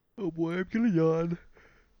Oh boy, I'm gonna yawn.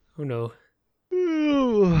 Oh no.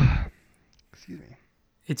 Excuse me.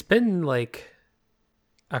 It's been like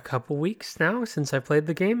a couple weeks now since I played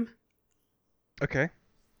the game. Okay.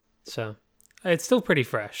 So it's still pretty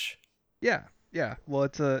fresh. Yeah. Yeah. Well,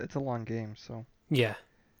 it's a long game, so. Yeah.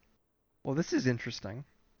 Well, this is interesting.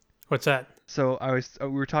 What's that? So we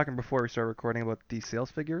were talking before we started recording about the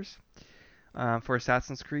sales figures for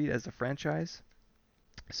Assassin's Creed as a franchise.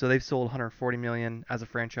 So they've sold 140 million as a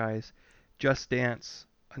franchise. Just Dance,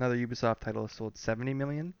 another Ubisoft title, has sold 70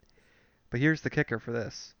 million. But here's the kicker for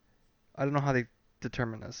this. I don't know how they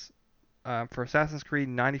determine this. For Assassin's Creed,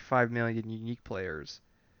 95 million unique players.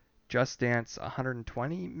 Just Dance,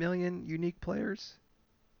 120 million unique players.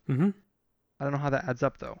 Mm-hmm. I don't know how that adds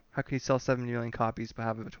up though. How can you sell 70 million copies but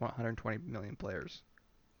have 120 million players?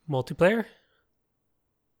 Multiplayer?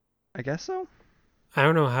 I guess so. I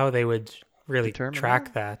don't know how they would really Determine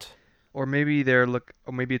track that, that. or maybe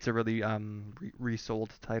it's a really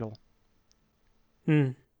resold title Hmm.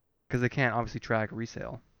 because they can't obviously track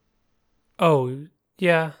resale. Oh,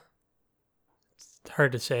 yeah. It's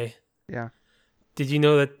hard to say. Yeah, Did you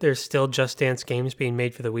know that there's still Just Dance games being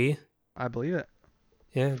made for the Wii? I believe it.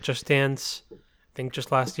 Yeah, Just Dance. I think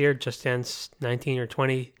just last year, Just Dance 19 or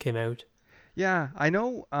 20 came out. Yeah, I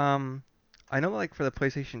know. I know. Like for the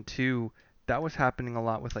PlayStation 2, that was happening a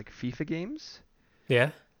lot with like FIFA games. Yeah.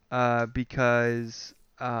 Because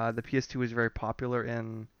the PS2 was very popular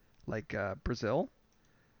in like Brazil,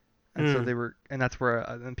 and so Hmm. and that's where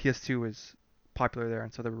and PS2 was popular there,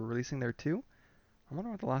 and so they were releasing there too. I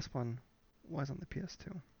wonder what the last one was on the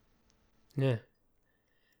PS2. Yeah. It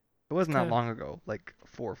It's wasn't that kind long ago, like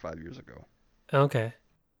 4 or 5 years ago. of okay.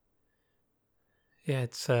 Yeah,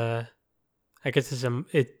 I guess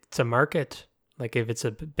it's a market. Like if it's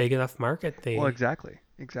a big enough market, Well, they exactly.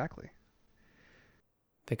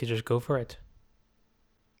 they could just go for it.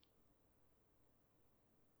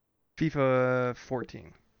 FIFA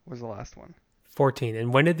 14 was the last one. 14.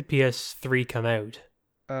 And when did the PS3 come out?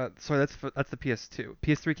 Sorry, that's the PS2.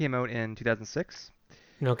 PS3 came out in 2006,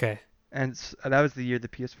 Okay. and that was the year the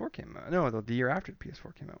PS4 came out. No, the year after the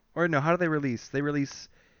PS4 came out. Or no, how do they release? They release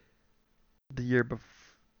the year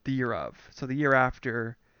the year of. So the year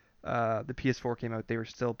after the PS4 came out, they were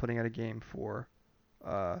still putting out a game for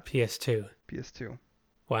PS2. PS2.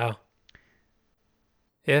 Wow.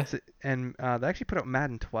 Yeah. And they actually put out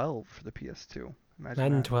Madden 12 for the PS2. Imagine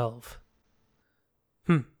Madden that. 12.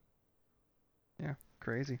 Hmm. Yeah,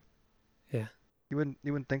 crazy. Yeah. You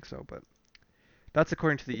wouldn't think so, but that's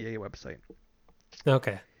according to the EA website.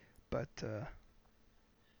 Okay. But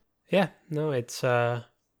Yeah. No, it's an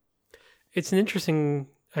interesting.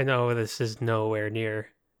 I know this is nowhere near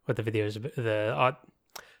what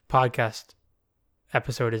podcast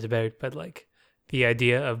episode is about, but like the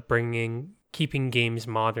idea of keeping games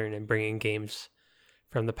modern and bringing games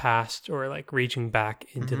from the past or like reaching back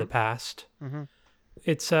into the mhm, past. mhm,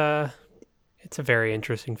 It's a it's a very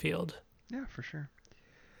interesting field. yeah, for sure.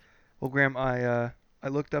 Well, Graham, I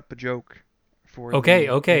looked up a joke for Okay,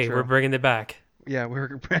 the okay, we're intro. bringing it back. Yeah,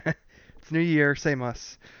 we're it's New Year, same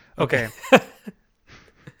us. Okay.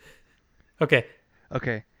 Okay,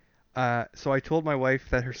 Okay. okay. So I told my wife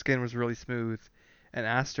that her skin was really smooth, and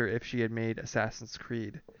asked her if she had made Assassin's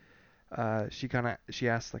Creed. She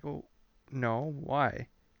asked like, "Oh, no, why?"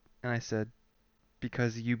 And I said,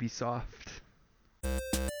 "Because Ubisoft."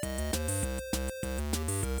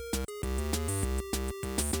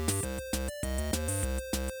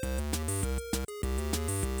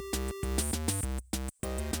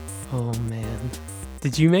 Oh man.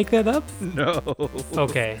 Did you make that up? No.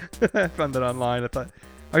 Okay. I found it online.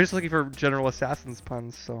 I was just looking for general Assassins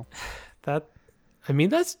puns, so That I mean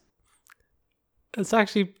that's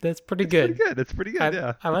pretty it's pretty good. good. It's pretty good,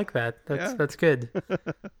 yeah. I like that. Yeah. That's good.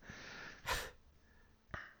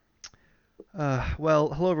 Well,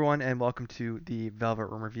 hello everyone, and welcome to the Velvet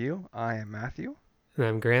Room Review. I am Matthew, And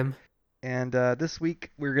I'm Graham. and this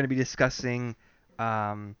week we're going to be discussing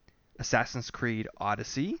um, Assassin's Creed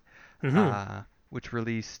Odyssey, Mhm. uh, which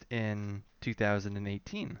released in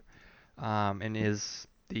 2018, and is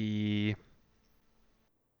the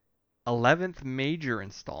 11th major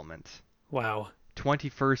installment, Wow.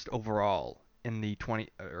 21st overall in the 20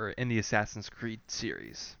 or in the Assassin's Creed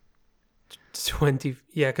series. 20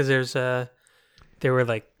 yeah, cuz there were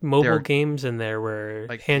like There mobile are games and there were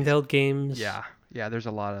like handheld games. yeah, there's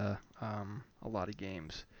a lot of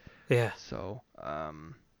games. Yeah. So,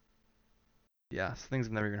 yeah, things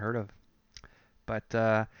I've never even heard of.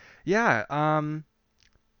 But yeah,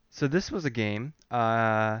 so this was a game.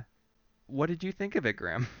 What did you think of it,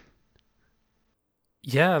 Graham?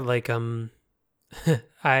 Yeah, like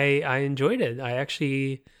I enjoyed it. I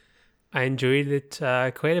actually I enjoyed it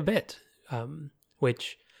quite a bit.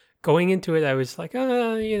 Which going into it, I was like,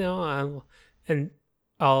 and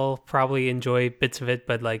I'll probably enjoy bits of it,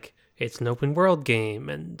 but like it's an open world game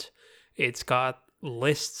and it's got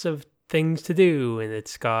lists of things to do and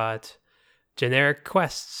it's got generic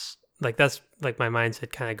quests. Like that's like my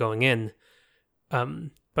mindset kind of going in.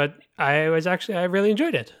 But I really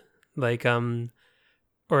enjoyed it. Like or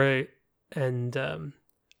and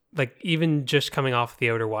like even just coming off the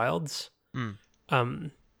Outer Wilds, Mm.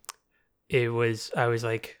 um, I was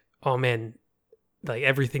like, oh man, like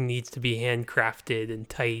everything needs to be handcrafted and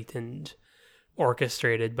tight and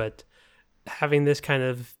orchestrated, but having this kind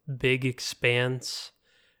of big expanse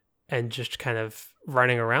and just kind of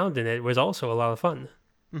running around in it was also a lot of fun.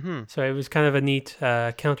 Mm-hmm. So it was kind of a neat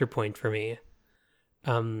counterpoint for me.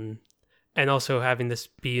 Um, and also having this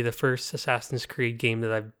be the first Assassin's Creed game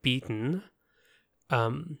that I've beaten.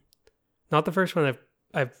 Um, Not the first one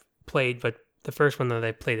I've played, but the first one that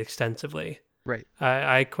I played extensively. Right.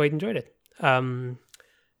 I quite enjoyed it.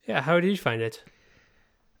 Yeah, how did you find it?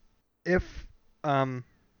 If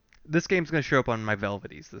this game's gonna show up on my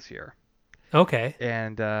Velveties this year, Okay.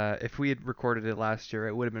 and if we had recorded it last year,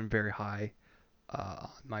 it would have been very high.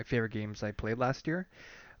 My favorite games I played last year.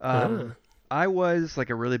 Ah. I was like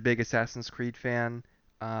a really big Assassin's Creed fan,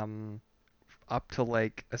 um, up to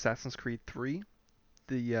like Assassin's Creed 3.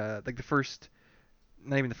 Like the first,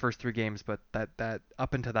 not even the first three games, but that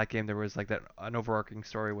up until that game there was like that an overarching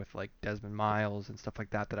story with like Desmond Miles and stuff like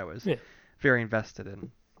that that I was Yeah. very invested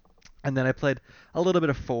in. And then I played a little bit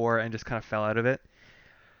of 4 and just kind of fell out of it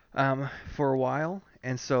for a while.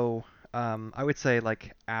 And so I would say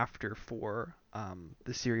like after 4,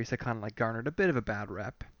 the series had kind of like garnered a bit of a bad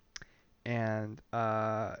rep. And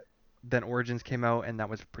then Origins came out, and that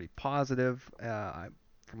was pretty positive,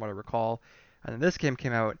 from what I recall. And then this game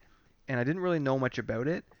came out, and I didn't really know much about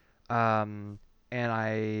it. And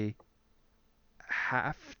I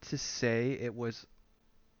have to say it was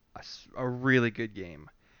a really good game.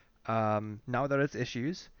 Not without its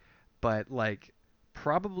issues, but like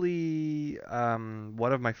probably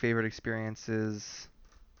one of my favorite experiences.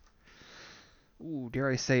 Ooh, dare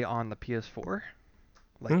I say on the PS4?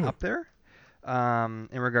 Like Mm. up there.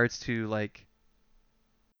 In regards to like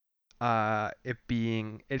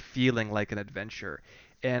it feeling like an adventure.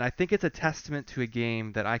 And I think it's a testament to a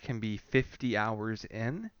game that I can be 50 hours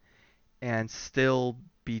in and still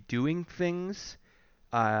be doing things,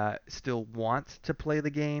 still want to play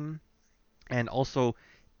the game, and also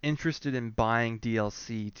interested in buying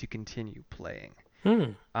DLC to continue playing.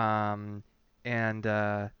 Mm. Um, and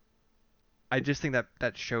I just think that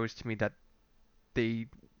that shows to me that they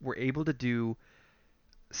were able to do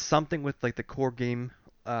something with like the core game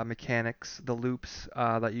mechanics, the loops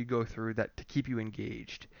that you go through that to keep you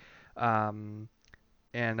engaged. Um,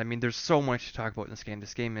 and I mean, there's so much to talk about in this game.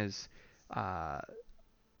 This game uh,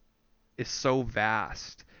 is so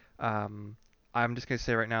vast. Um, I'm just gonna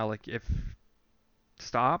say right now, like if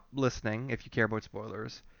stop listening if you care about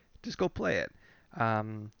spoilers, just go play it.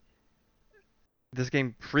 Um, this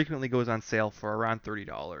game frequently goes on sale for around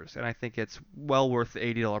 $30, and I think it's well worth the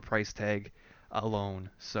 $80 price tag alone.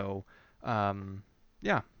 So, um,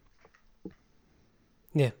 yeah,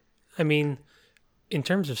 Yeah. I mean, in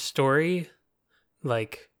terms of story,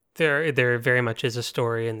 like there very much is a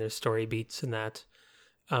story and there's story beats in that.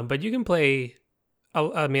 But you can play.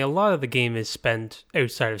 I mean, a lot of the game is spent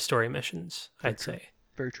outside of story missions, very I'd true. say.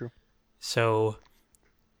 Very true. So,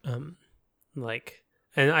 um, like,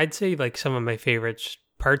 and I'd say like some of my favorite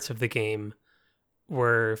parts of the game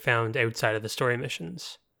were found outside of the story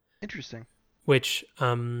missions, Interesting. which,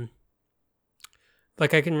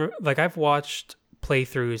 like like I've watched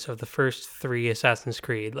playthroughs of the first three Assassin's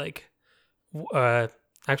Creed, like, uh,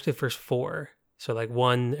 actually the first four, so like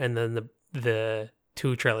one and then the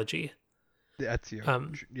two trilogy. The Ezio.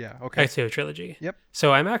 Um, Yeah. Okay. Ezio trilogy. Yep.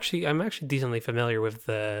 So I'm actually decently familiar with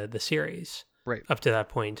the series Right. up to that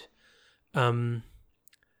point. Um,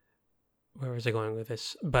 where was I going with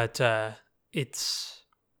this? But it's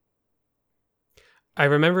I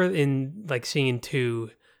remember in like seeing in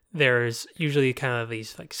two, there's usually kind of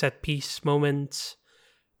these like set piece moments.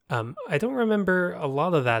 I don't remember a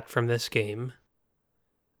lot of that from this game.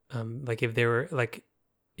 Like if they were like,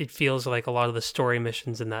 it feels like a lot of the story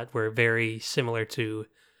missions in that were very similar to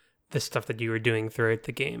the stuff that you were doing throughout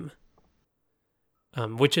the game,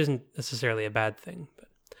 which isn't necessarily a bad thing. But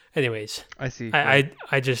anyways, I see. I, Right.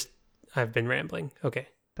 I, I just, I've been rambling. Okay.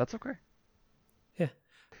 That's okay. Yeah.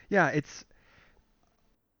 Yeah. It's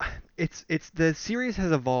the series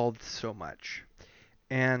has evolved so much,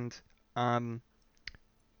 and um,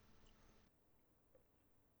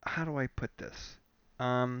 how do I put this?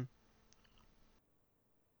 Um,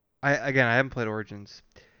 I haven't played Origins,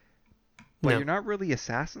 but No. you're not really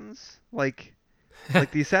assassins. Like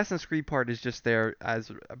the Assassin's Creed part is just there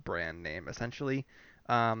as a brand name essentially.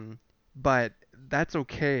 Um, but that's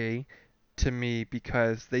okay to me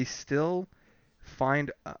because they still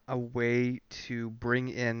find a way to bring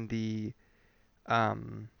in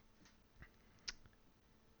um,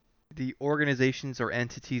 the organizations or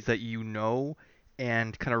entities that you know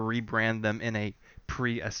and kind of rebrand them in a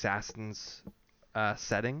pre-Assassins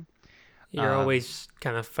setting. You're Um, always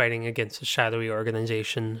kind of fighting against a shadowy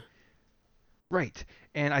organization. right.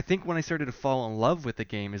 And I think when I started to fall in love with the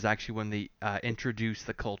game is actually when they introduced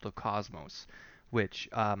the Cult of Cosmos, which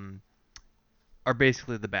are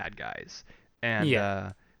basically the bad guys. And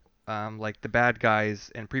Yeah. like the bad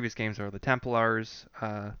guys in previous games are the Templars,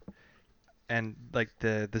 and like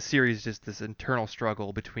the series is just this internal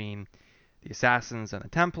struggle between the Assassins and the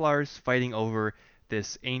Templars fighting over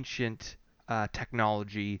this ancient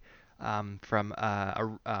technology from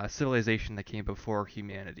a civilization that came before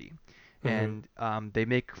humanity. Hmm. And they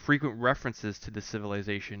make frequent references to the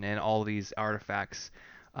civilization and all these artifacts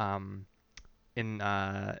um, in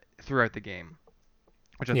throughout the game,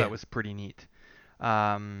 which I thought Yeah. was pretty neat.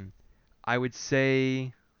 Um, I would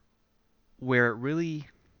say where it really,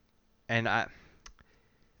 and I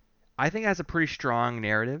think it has a pretty strong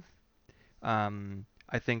narrative.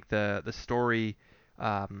 I think the story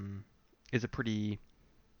um, is a pretty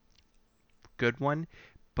good one,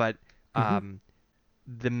 but Hmm. um,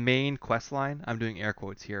 the main quest line, I'm doing air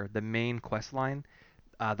quotes here, the main quest line,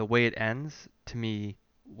 the way it ends to me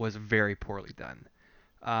was very poorly done.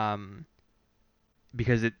 Um,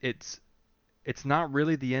 because it's not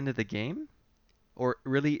really the end of the game or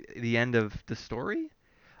really the end of the story.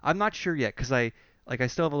 I'm not sure yet because I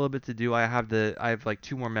still have a little bit to do. I have like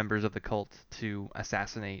two more members of the cult to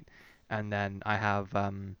assassinate, and then I have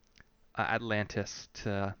Atlantis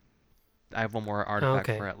to. I have one more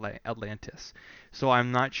artifact for Okay. Atlantis, so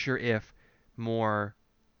I'm not sure if more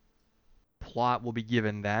plot will be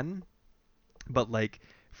given then. But like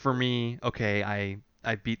for me, okay,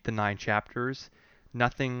 I beat the 9 chapters.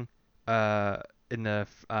 Nothing uh in the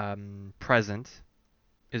present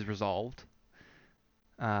is resolved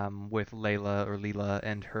with Layla or Leela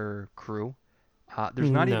and her crew.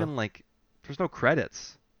 There's not No. even like there's no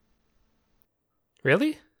credits.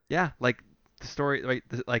 Really? Yeah, like the story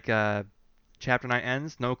like chapter 9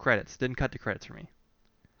 ends, no credits. Didn't cut to credits for me.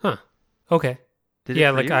 Huh. Okay. Did it Yeah,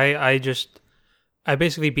 for like you? I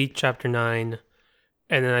basically beat chapter 9,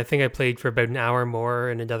 and then I think I played for about an hour more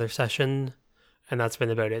in another session, and that's been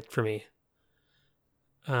about it for me.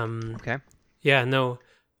 Um Okay. yeah, no.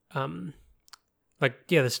 Um like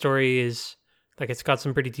yeah, the story is like it's got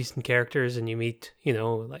some pretty decent characters, and you meet,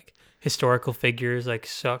 like historical figures like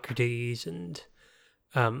Socrates and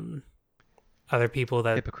um other people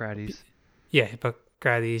that Hippocrates. yeah,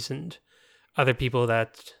 Hippocrates and other people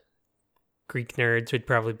that Greek nerds would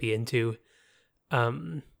probably be into.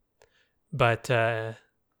 Um but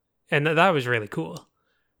and that was really cool.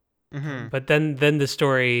 Mhm. But then the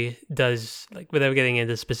story does, like, without getting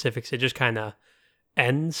into specifics, it just kind of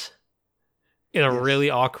ends in a Yes. really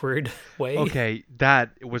awkward way. Okay,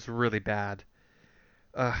 that was really bad.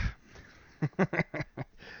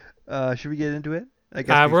 Uh, should we get into it? I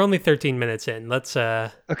guess we. We're only 13 minutes in.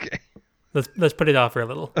 Okay. Let's put it off for a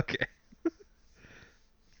little. Okay.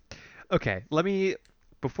 Okay. Let me.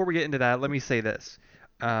 Before we get into that, let me say this.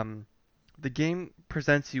 Um, the game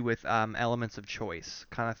presents you with elements of choice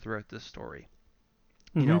kind of throughout this story.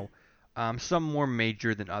 You Hmm. know, some more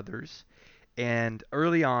major than others. And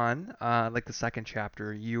early on, like the second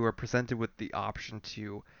chapter, you are presented with the option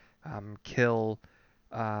to kill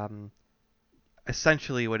um,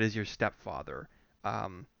 essentially what is your stepfather,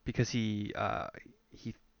 because he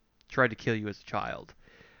tried to kill you as a child.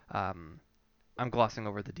 Um, I'm glossing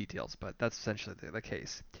over the details, but that's essentially the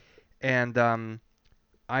case. And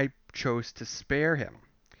I chose to spare him.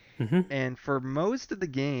 Hmm. And for most of the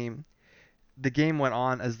game went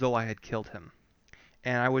on as though I had killed him.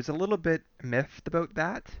 And I was a little bit miffed about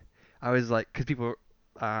that. I was like, because people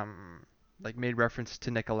like made reference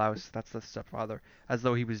to Nikolaus, that's the stepfather, as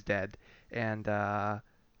though he was dead, and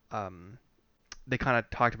um, they kind of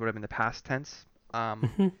talked about him in the past tense.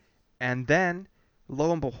 Hmm. And then,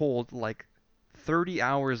 lo and behold, like 30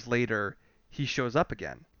 hours later, he shows up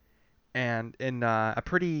again, and in a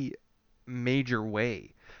pretty major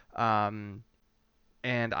way. Um,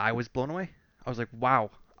 and I was blown away. I was like,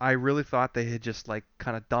 wow, I really thought they had just like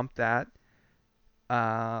kind of dumped that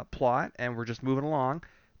plot and we're just moving along.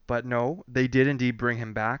 But no, they did indeed bring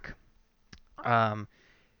him back, um,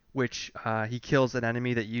 which he kills an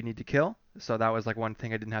enemy that you need to kill. So that was like one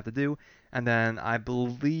thing I didn't have to do. And then I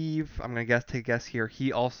believe I'm gonna take a guess here.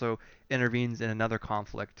 He also intervenes in another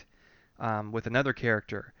conflict with another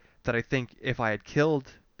character that I think if I had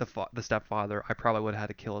killed the stepfather, I probably would have had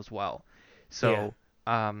to kill as well. Yeah. So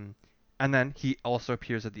and then he also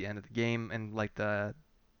appears at the end of the game and like the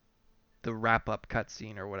wrap up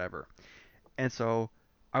cutscene or whatever. And so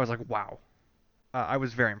I was like, wow, I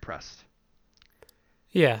was very impressed.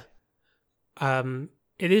 Yeah.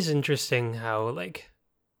 It is interesting how like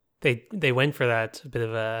they went for that bit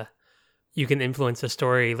of a you can influence the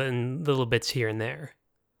story in little bits here and there.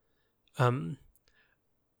 Um,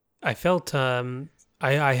 I felt I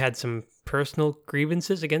had some personal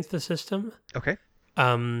grievances against the system. Okay.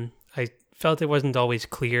 I felt it wasn't always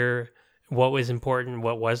clear what was important,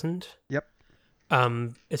 what wasn't. Yep.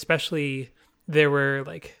 Especially there were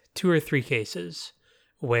like two or three cases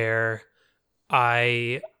where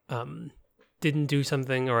I didn't do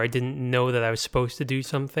something or I didn't know that I was supposed to do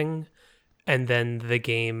something, and then the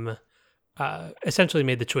game essentially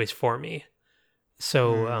made the choice for me.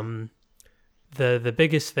 So Hmm. the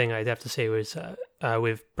biggest thing I'd have to say was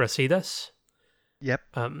with Brasidas. Yep.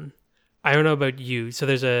 Um, I don't know about you. So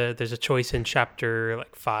there's a choice in chapter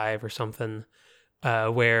like 5 or something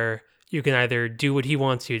where you can either do what he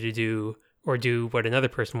wants you to do or do what another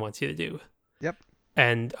person wants you to do. Yep.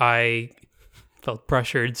 And I felt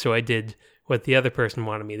pressured, so I did what the other person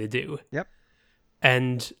wanted me to do. Yep.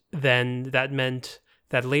 And then that meant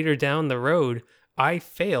that later down the road, I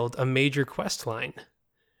failed a major quest line,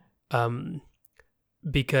 um,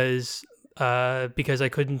 because I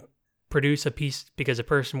couldn't produce a piece because a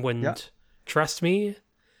person Yep. wouldn't trust me,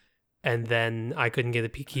 and then I couldn't get a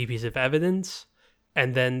key piece of evidence,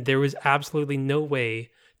 and then there was absolutely no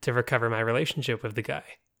way to recover my relationship with the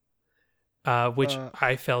guy, which Uh,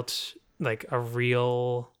 I felt like a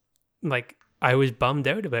real, like I was bummed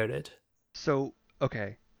out about it. so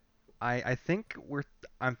okay, I think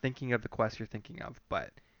I'm thinking of the quest you're thinking of,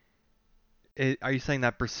 but are you saying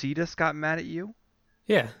that Brasidas got mad at you?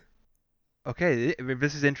 Yeah. Okay,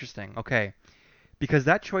 this is interesting. Okay, because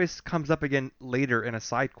that choice comes up again later in a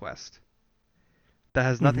side quest that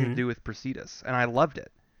has nothing to Mm-hmm. do with Brasidas, and I loved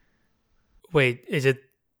it. Wait, is it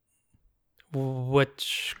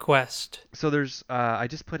which quest? So there's I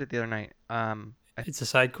just put it the other night. It's a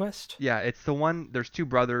side quest. Yeah, it's the one. There's two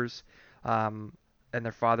brothers, and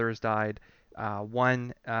their father has died.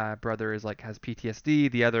 One brother is like has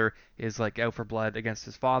PTSD. The other is like out for blood against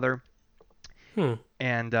his father. Hmm.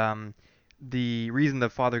 And the reason the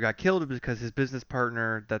father got killed was because his business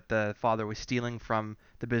partner that the father was stealing from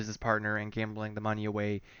the business partner and gambling the money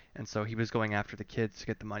away, and so he was going after the kids to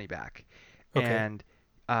get the money back. Okay. And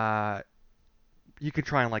uh, you can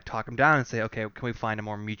try and like talk him down and say, okay, can we find a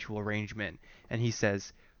more mutual arrangement? And he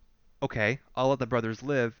says, okay, I'll let the brothers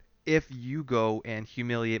live if you go and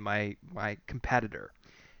humiliate my competitor.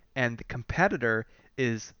 And the competitor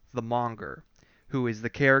is the Monger, who is the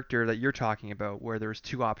character that you're talking about, where there's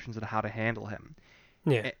two options on how to handle him.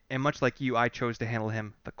 Yeah. And much like you, I chose to handle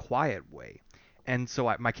him the quiet way. And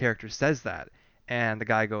so my character says that, and the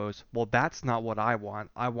guy goes, "Well, that's not what I want.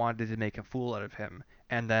 I wanted to make a fool out of him."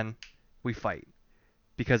 And then we fight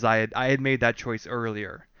because I had made that choice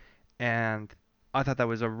earlier, and I thought that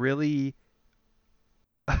was a really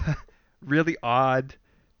really odd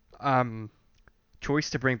um, choice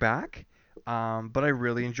to bring back. But I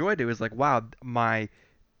really enjoyed it. It was like, wow, my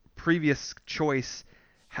previous choice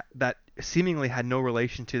that seemingly had no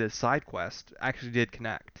relation to this side quest actually did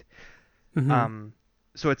connect. Mm-hmm. Um,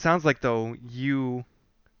 so it sounds like though you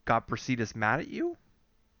got Brasidas mad at you.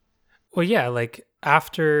 Well, yeah. Like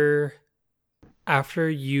after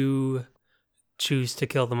you choose to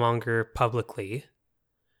kill the monger publicly,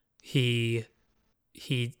 he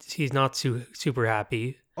he's not super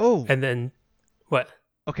happy, Oh, and then what?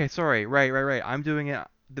 okay, sorry. Right. I'm doing it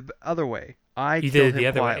the other way. I You did killed it the him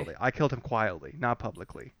other way. quietly. I killed him quietly, not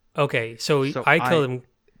publicly. Okay, so So I killed him yeah.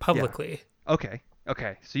 publicly, Okay.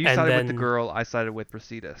 So you and sided with the then girl. I sided with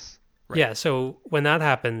Brasidas. Right. yeah. So when that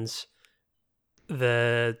happens,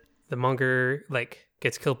 the monger like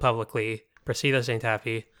gets killed publicly. Brasidas ain't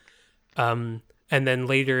happy. And then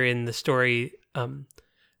later in the story,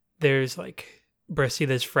 there's like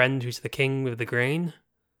Brasida's friend who's the king with the grain.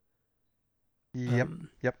 Yep. Um,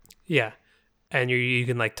 Yep. yeah, and you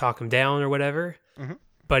can like talk him down or whatever. Mm-hmm.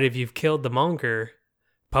 But if you've killed the monger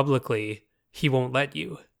publicly, he won't let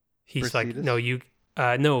you. He's like, no,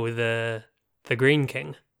 Brasidas. no, the Green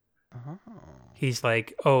King. Oh. He's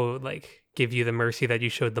like, oh, like give you the mercy that you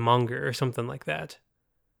showed the monger or something like that,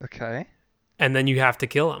 Okay. and then you have to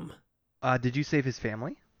kill him. Did you save his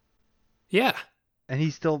family? Yeah, And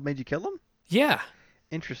he still made you kill him? yeah.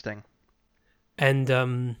 Interesting. And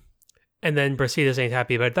then Brasidas ain't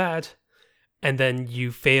happy about that, and then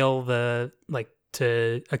you fail to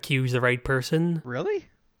accuse the right person. Really?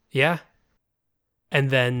 Yeah. And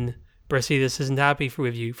then Brasidas isn't happy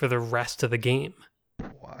with you for the rest of the game.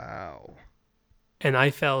 Wow. And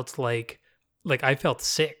I felt like I felt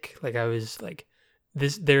sick. Like I was like,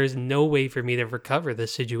 there is no way for me to recover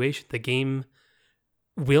this situation. The game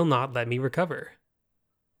will not let me recover.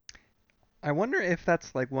 I wonder if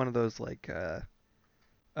that's like one of those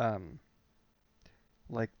um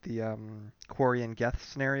the Quarry and Geth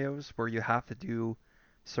scenarios where you have to do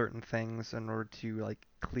certain things in order to like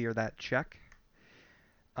clear that check.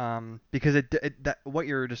 Because that what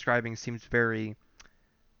you're describing seems very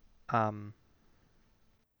um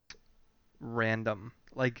random.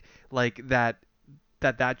 Like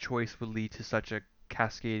that choice would lead to such a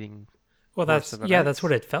cascading Well, course of that's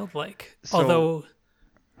what events. it felt like. So, Although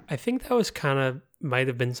I think that was kind of might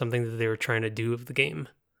have been something that they were trying to do with the game.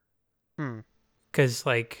 hmm, Because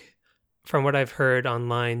like from what I've heard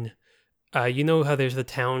online, you know how there's the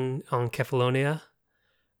town on Kefalonia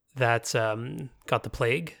that's got the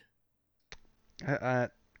plague. I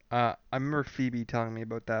remember Phoebe telling me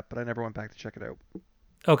about that, but I never went back to check it out.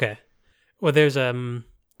 Okay. Well, there's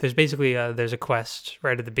basically there's a quest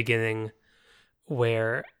right at the beginning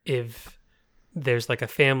where if there's like a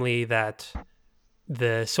family that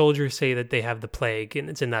the soldiers say that they have the plague and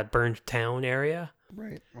it's in that burned town area,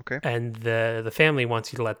 Right. Okay. and the family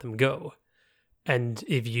wants you to let them go. And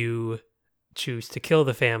if you choose to kill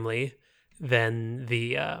the family, then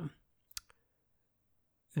the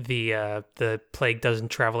plague doesn't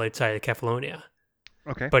travel outside of Kefalonia.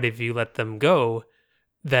 Okay. But if you let them go,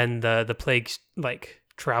 then the plague like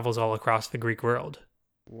travels all across the Greek world.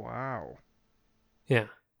 Wow. Yeah.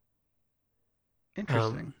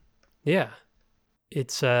 Interesting. Yeah.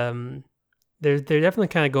 It's they're definitely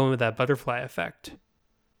kind of going with that butterfly effect.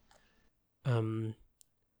 Huh.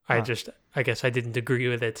 I guess I didn't agree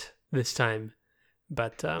with it this time,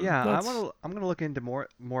 but Yeah, that's I'm gonna look into more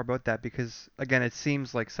about that because again, it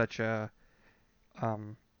seems like such a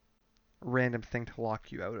um random thing to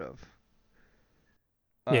lock you out of.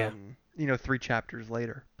 yeah. Three chapters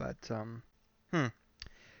later, but hmm.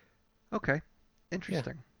 Okay. Yeah.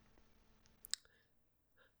 Interesting.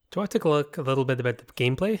 Do I take a look a little bit about the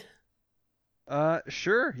gameplay?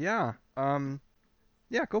 Sure. Yeah.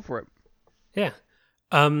 Yeah, go for it. Yeah.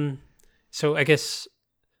 Um, so I guess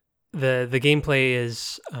the gameplay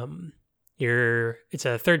is it's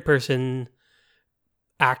a third person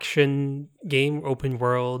action game, open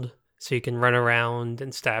world, so you can run around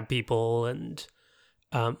and stab people and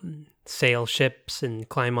sail ships and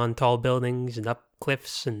climb on tall buildings and up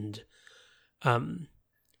cliffs, and um,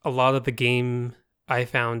 a lot of the game I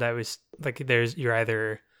found I was like you're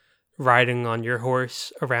either riding on your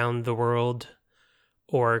horse around the world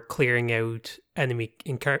or clearing out enemy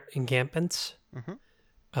encampments. Mhm.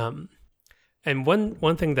 Um, and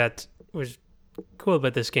one thing that was cool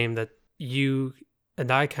about this game that you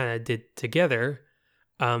and I kind of did together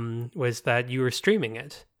was that you were streaming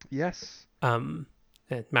it. Yes. And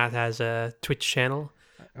Matt has a Twitch channel.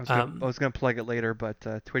 I was gonna plug it later, but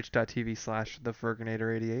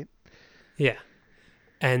twitch.tv/theferganator88. Yeah,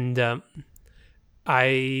 and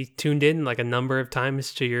I tuned in like a number of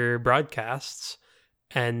times to your broadcasts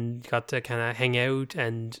and got to kind of hang out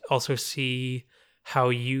and also see how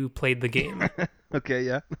you played the game. Okay,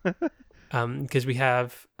 yeah. Because we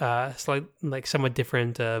have somewhat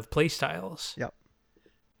different play styles. Yep.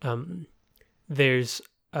 There's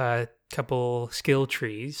a couple skill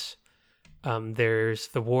trees. There's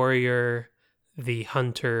the warrior, the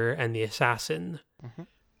hunter, and the assassin. Mhm.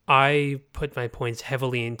 I put my points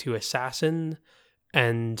heavily into assassin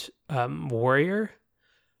and warrior.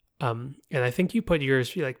 And I think you put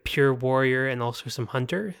yours like pure warrior and also some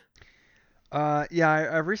hunter. Yeah,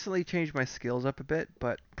 I've recently changed my skills up a bit,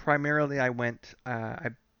 but primarily I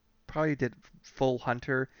probably did full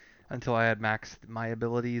hunter until I had maxed my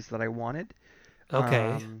abilities that I wanted.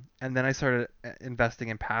 Okay. And then I started investing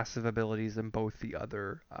in passive abilities in both the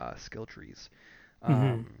other skill trees. Hmm.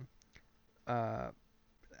 Um, uh,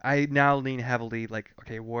 I now lean heavily like,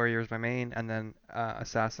 okay, warrior is my main, and then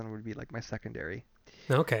assassin would be like my secondary.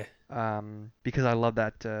 Okay. Because I love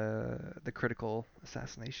that the critical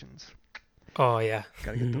assassinations. Oh yeah.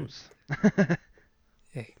 Gotta get those.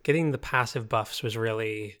 Yeah, getting the passive buffs was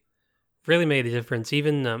really made a difference.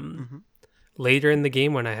 Even Hmm. later in the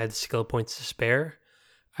game when I had skill points to spare,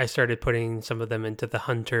 I started putting some of them into the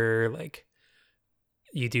hunter. Like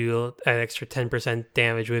you do an extra 10%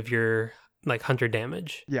 damage with your like hunter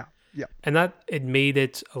damage, Yeah, yeah, and that it made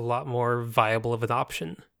it a lot more viable of an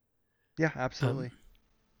option. yeah, absolutely.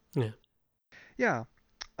 Yeah. Yeah.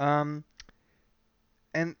 Um,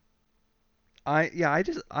 and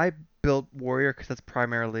I built warrior because that's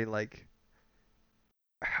primarily like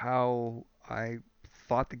how I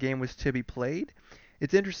thought the game was to be played.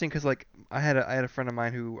 It's interesting because like I had a friend of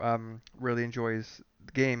mine who really enjoys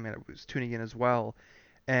the game and was tuning in as well.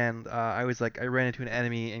 And I was like, I ran into an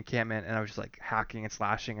enemy encampment and I was just like hacking and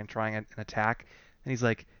slashing and trying an attack. And he's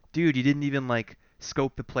like, dude, you didn't even like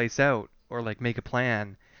scope the place out or like make a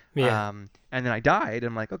plan. Yeah. And then I died. And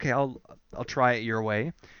I'm like, okay, I'll try it your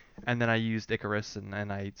way. And then I used Icarus and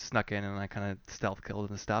I snuck in and I kind of stealth killed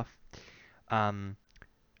and stuff. Um,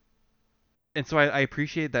 and so I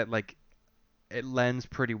appreciate that like it lends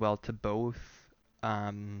pretty well to both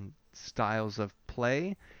styles of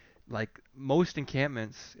play. Like most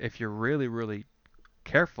encampments, if you're really really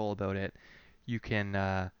careful about it, you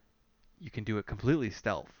can you can do it completely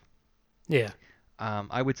stealth. Yeah.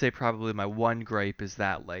 I would say probably my one gripe is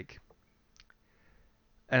that like,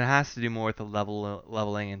 and it has to do more with the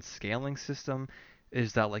leveling and scaling system,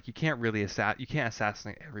 is that like you can't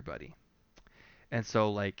assassinate everybody, and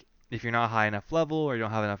so like if you're not high enough level or you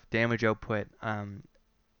don't have enough damage output,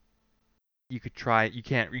 you could try you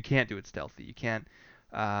can't do it stealthy. You can't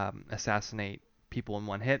assassinate people in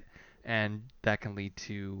one hit, and that can lead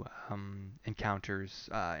to encounters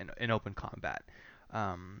in open combat.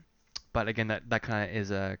 Um, but again, that kind of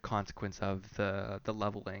is a consequence of the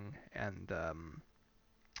leveling and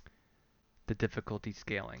the difficulty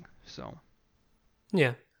scaling. So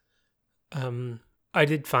Yeah. Um, I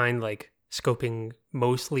did find like scoping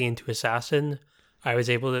mostly into assassin. I was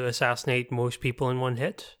able to assassinate most people in one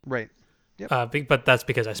hit. right, yep, But that's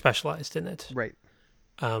because I specialized in it. right,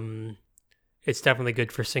 Um, it's definitely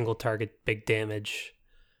good for single target, big damage.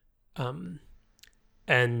 Um,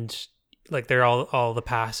 and like they're all the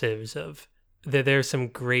passives of there's some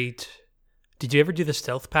great. Did you ever do the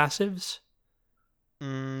stealth passives?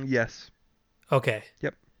 yes, Okay,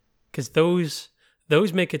 yep, because those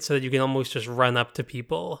make it so that you can almost just run up to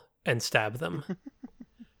people and stab them.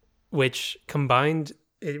 Which combined,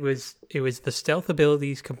 it was the stealth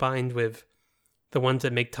abilities combined with the ones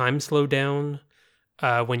that make time slow down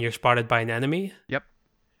when you're spotted by an enemy. yep.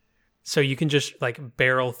 So you can just like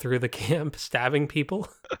barrel through the camp stabbing people.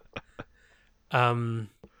 And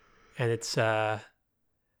it's yeah,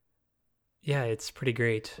 it's pretty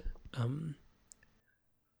great. Um,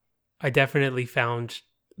 I definitely found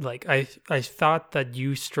like I thought that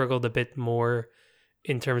you struggled a bit more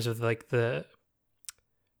in terms of like the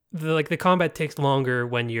combat takes longer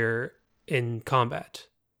when you're in combat.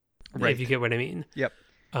 Right. If you get what I mean. Yep.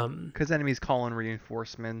 Um, Because enemies call in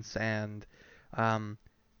reinforcements, and um,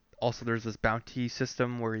 also there's this bounty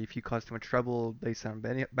system where if you cause too much trouble, they send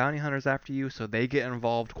bounty hunters after you, so they get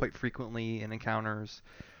involved quite frequently in encounters.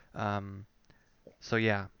 Um, so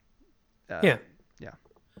yeah, yeah. yeah,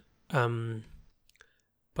 Um,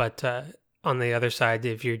 but on the other side,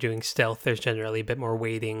 if you're doing stealth, there's generally a bit more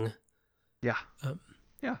waiting. yeah, Um,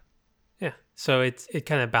 yeah. yeah. So it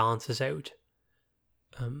kind of balances out.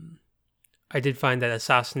 I did find that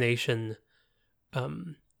assassination,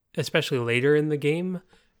 especially later in the game,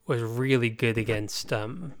 was really good against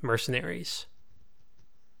mercenaries.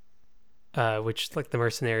 Which like the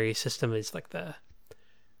mercenary system is like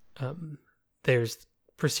there's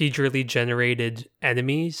procedurally generated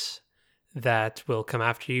enemies that will come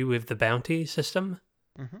after you with the bounty system.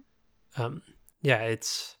 hmm Um, yeah,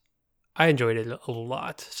 I enjoyed it a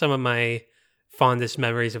lot. Some of my fondest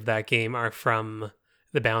memories of that game are from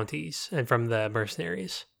the bounties and from the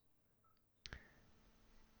mercenaries.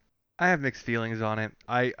 I have mixed feelings on it.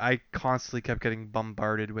 I constantly kept getting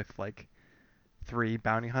bombarded with like three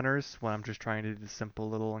bounty hunters when I'm just trying to do a simple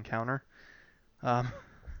little encounter. Um,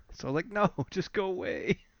 so like, no, just go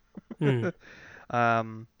away. Hmm.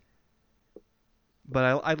 um, but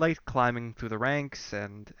I liked climbing through the ranks,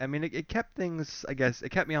 and I mean, it kept things. I guess it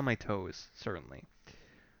kept me on my toes, certainly.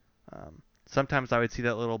 Sometimes I would see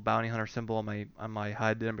that little bounty hunter symbol on my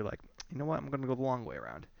HUD and be like, you know what, I'm gonna go the long way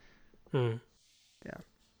around. Hmm. Yeah.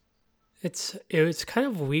 It was kind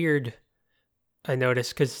of weird. I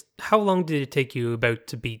noticed because how long did it take you about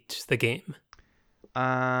to beat the game?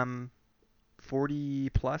 Um, 40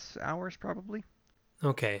 plus hours probably.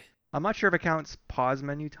 Okay, I'm not sure if it counts pause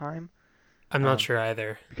menu time. I'm not Um, sure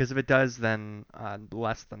either. because if it does, then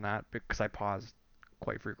less than that because I paused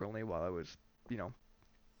quite frequently while I was, you know,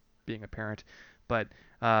 being a parent. But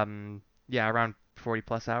yeah, around 40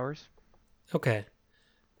 plus hours. Okay,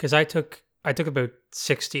 because I took about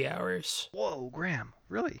 60 hours. Whoa, Graham,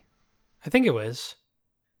 really? I think it was.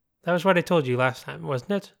 That was what I told you last time,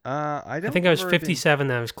 wasn't it? I I don't think I was remember it being. 57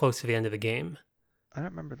 and I was close to the end of the game. I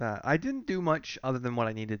don't remember that. I didn't do much other than what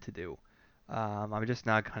I needed to do. I'm just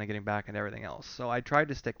now kind of getting back into everything else. So I tried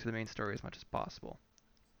to stick to the main story as much as possible.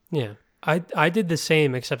 Yeah. I did the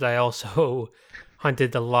same, except I also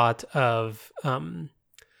hunted a lot of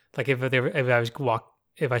like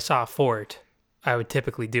if I saw a fort, I would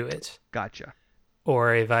typically do it. Gotcha.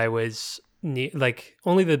 Or if I was like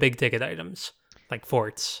only the big ticket items, like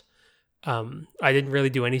forts. I didn't really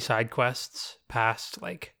do any side quests past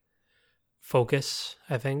like focus,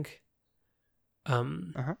 I think.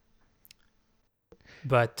 Um, Uh huh.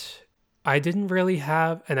 but I didn't really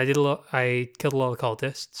have, and I killed a lot of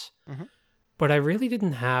cultists, Hmm. but I really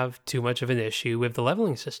didn't have too much of an issue with the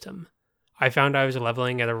leveling system. I found I was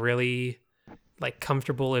leveling at a really like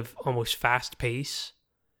comfortable, if almost fast pace.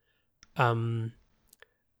 Um,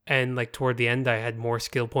 and like toward the end, I had more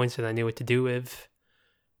skill points than I knew what to do with.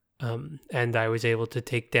 And I was able to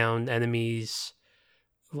take down enemies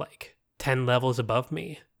like 10 levels above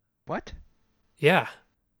me. What? Yeah,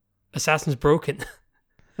 Assassin's Broken.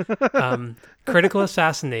 Critical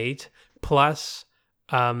Assassinate plus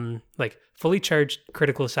like fully charged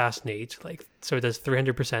critical assassinate, like so it does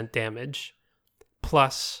 300% damage,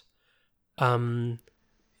 plus um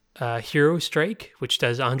hero strike, which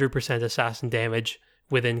does 100% assassin damage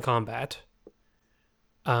within combat.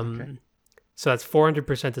 Okay. So that's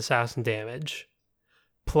 400% assassin damage,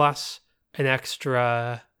 plus an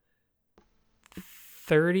extra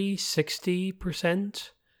 60%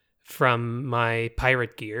 from my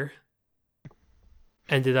pirate gear.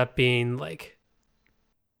 Ended up being like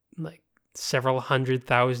several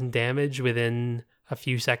 100,000 damage within a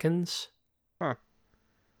few seconds. Huh.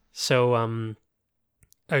 So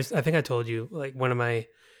I think I told you like one of my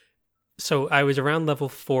so I was around level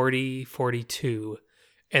 40, 42,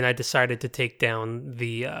 and I decided to take down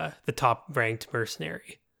the top ranked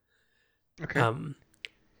mercenary. Okay. Um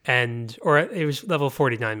and or it was level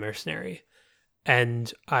 49 mercenary,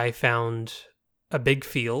 and I found a big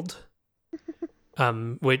field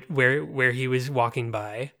where he was walking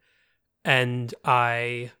by, and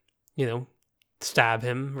I, you know, stab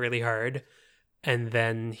him really hard, and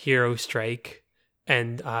then hero strike,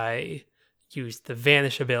 and I used the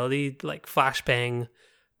vanish ability, like flashbang,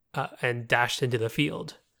 and dashed into the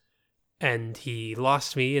field, and he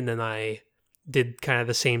lost me, and then I did kind of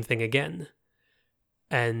the same thing again,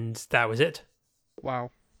 and that was it.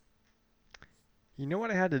 Wow. You know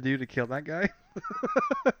what I had to do to kill that guy?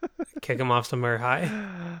 Kick him off somewhere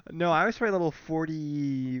high. No, I was probably level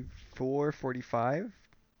 44, 45.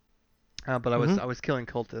 But I was Mm-hmm. I was killing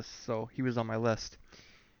cultists, so he was on my list.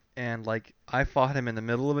 And like I fought him in the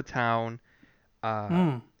middle of a town, uh,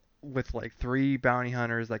 Mm. with like three bounty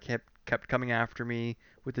hunters that kept coming after me,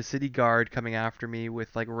 with the city guard coming after me,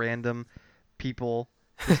 with like random people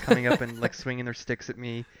just coming up and like swinging their sticks at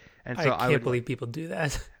me. And I so I can't would like believe people do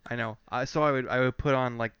that. I know. So I would put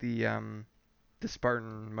on like the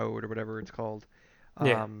Spartan mode or whatever it's called.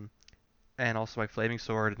 Yeah. Um, and also my flaming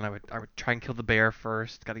sword, and I would try and kill the bear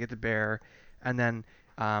first. Got to get the bear, and then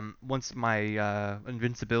once my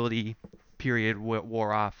invincibility period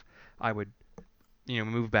wore off, I would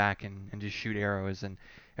move back and just shoot arrows. And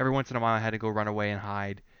every once in a while, I had to go run away and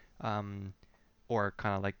hide, um, or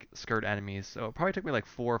kind of like skirt enemies. So it probably took me like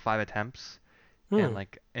 4 or 5 attempts, and Hmm.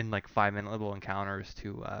 like in like 5 minute little encounters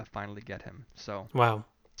to finally get him. So Wow.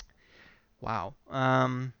 wow.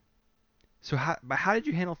 So how did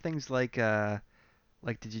you handle things like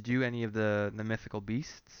did you do any of the mythical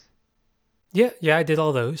beasts? Yeah, I did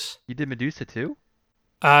all those. You did Medusa too?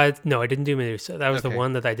 No, I didn't do Medusa. That was the Okay.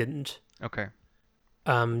 one that I didn't. Okay.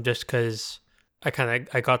 Just because I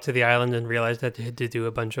got to the island and realized that I had to do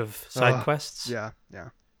a bunch of side Oh, quests, yeah, yeah,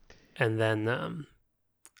 and then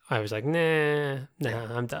I was like, nah, yeah,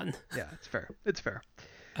 I'm done. yeah. It's fair. It's fair.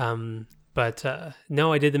 But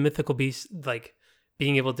no, I did the mythical beast, like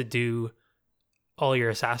being able to do all your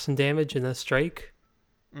assassin damage in a strike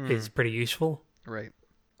is Mm, pretty useful. right.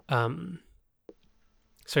 Um,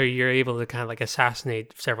 so you're able to kind of like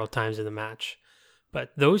assassinate several times in the match.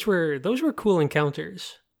 But those were cool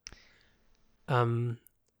encounters. Um,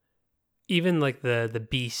 even like the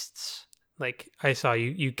beasts, like I saw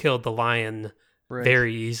you killed the lion Right.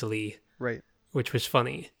 very easily, Right. which was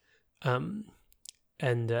funny. Um,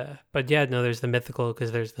 and but yeah, no, there's the mythical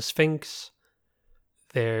because there's the Sphinx,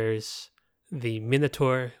 there's the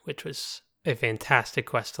Minotaur, which was a fantastic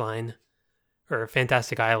quest line or a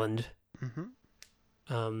fantastic island. Mhm.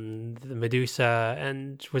 The Medusa,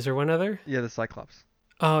 and was there one other? Yeah, the Cyclops.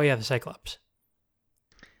 Oh yeah, the Cyclops.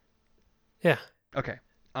 Yeah. Okay.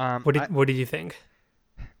 What I did what did you think?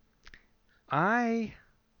 I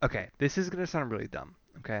okay. This is gonna sound really dumb.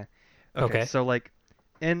 Okay. Okay. Okay. So like,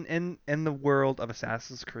 in the world of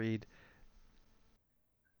Assassin's Creed,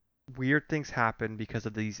 weird things happen because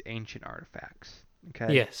of these ancient artifacts.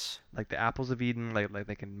 Okay, Yes. like the apples of Eden, like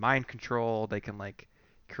they can mind control, they can like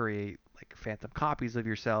create like phantom copies of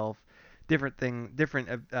yourself. Different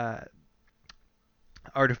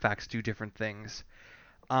artifacts do different things.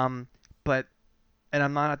 But and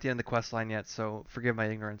I'm not at the end of the quest line yet, so forgive my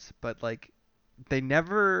ignorance. But like they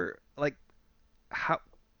never like how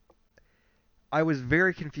I was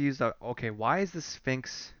very confused. Okay, why is the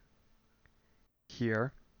Sphinx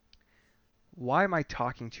here? Why am I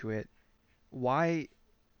talking to it? Why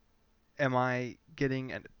am I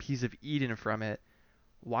getting a piece of Eden from it?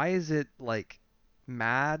 Why is it like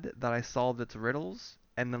mad that I solved its riddles?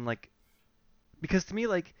 And then like because to me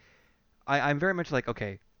like I'm very much like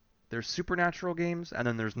okay, there's supernatural games and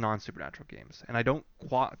then there's non-supernatural games, and I don't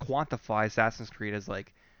quantify Assassin's Creed as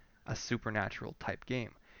like a supernatural type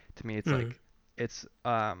game. To me, it's Mm. like it's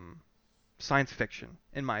science fiction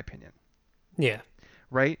in my opinion, Yeah.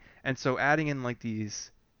 right? And so adding in like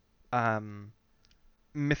these um,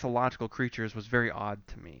 mythological creatures was very odd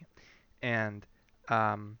to me, and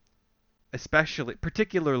um,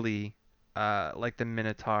 particularly like the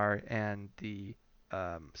Minotaur and the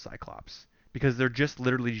Cyclops, because they're just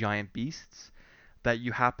literally giant beasts that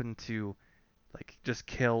you happen to like just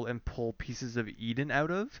kill and pull pieces of Eden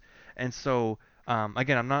out of. And so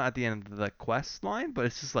again, I'm not at the end of the quest line, but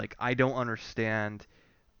it's just like I don't understand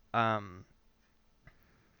um,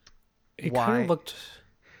 It kind of why looked.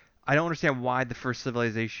 I don't understand why the first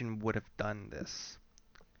civilization would have done this.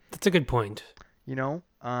 That's a good point. You know,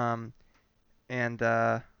 and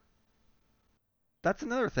that's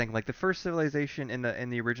another thing. Like the first civilization in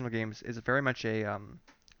the original games is very much a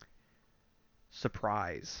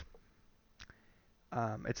surprise.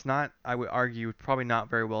 It's not, I would argue, probably not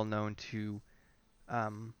very well known to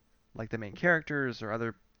um, like the main characters or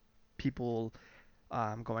other people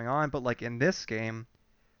going on. But like in this game,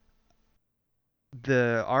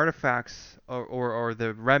 the artifacts or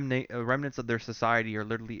the remnants of their society are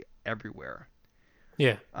literally everywhere.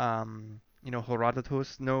 Yeah.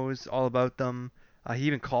 Herodotus knows all about them. He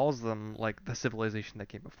even calls them like the civilization that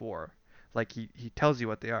came before. Like he tells you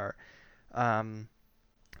what they are. Um,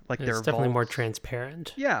 like It's their definitely more vaults.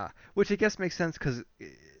 transparent. Yeah, which I guess makes sense because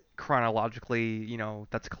chronologically,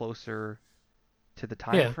 that's closer to the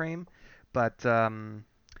time Yeah. frame. But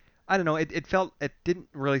I don't know. It didn't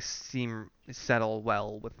really seem settle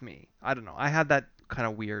well with me. I don't know. I had that kind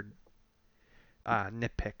of weird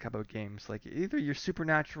nitpick about games. Like either you're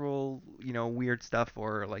supernatural, weird stuff,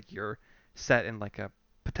 or like you're set in like a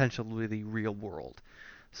potentially real world.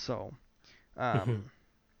 So, Hmm. um,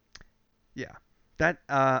 yeah. That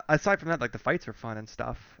aside from that, like the fights are fun and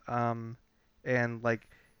stuff. And like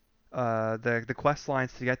the quest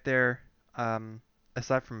lines to get there,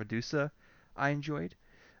 aside from Medusa, I enjoyed.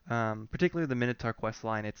 Particularly the Minotaur quest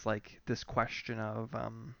line. It's like this question of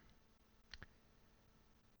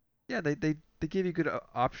yeah, they give you good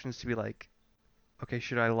options to be like, okay,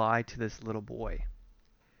 should I lie to this little boy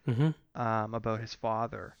Hmm. about his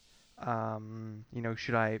father?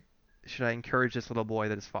 Should I encourage this little boy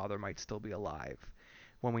that his father might still be alive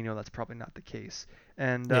when we know that's probably not the case?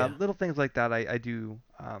 And Yeah. little things like that I do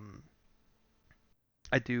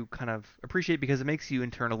kind of appreciate because it makes you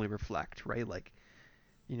internally reflect, right? Like,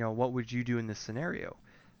 what would you do in this scenario?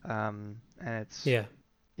 And it's, Yeah.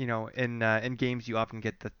 in games you often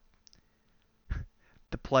get the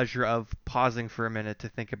pleasure of pausing for a minute to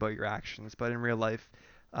think about your actions, but in real life,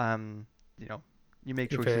 um, you know, you make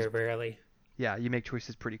choices. Very rarely. Yeah, you make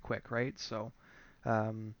choices pretty quick, right? So,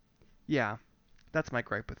 um, yeah, that's my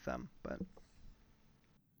gripe with them. But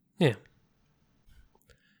Yeah.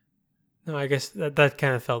 No, I guess that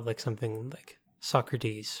kind of felt like something like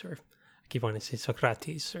Socrates, or I keep wanting to say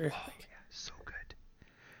Socrates, or oh like yeah, so good.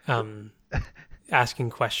 um,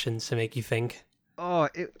 asking questions to make you think. Oh,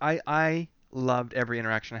 I loved every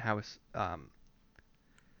interaction I had with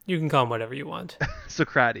You can call him whatever you want.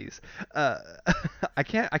 Socrates. Uh, I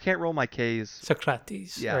can't roll my K's.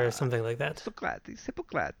 Socrates, or Yeah, something like that. Socrates,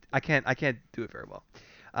 Hippocrates. I can't do it very well.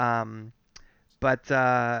 Um, but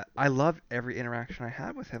I loved every interaction I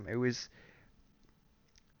had with him.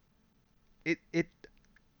 It it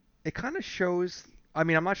it kind of shows. I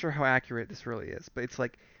mean, I'm not sure how accurate this really is, but it's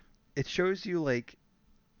like it shows you like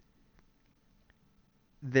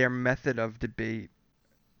their method of debate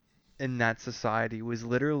in that society was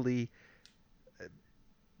literally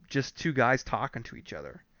just two guys talking to each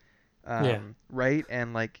other, Yeah. right?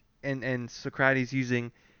 And like and Socrates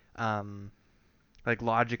using um, like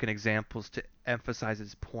logic and examples to emphasize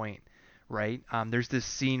his point, right? There's this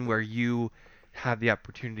scene where you have the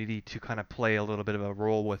opportunity to kind of play a little bit of a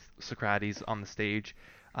role with Socrates on the stage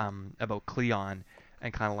about Cleon,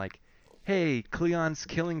 and kind of like, hey, Cleon's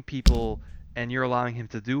killing people and you're allowing him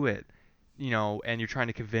to do it, and you're trying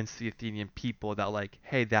to convince the Athenian people that like,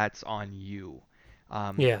 hey, that's on you.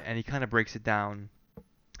 Yeah. And he kind of breaks it down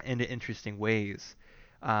into interesting ways.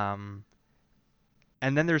 Um,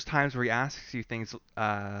 and then there's times where he asks you things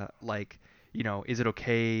like, is it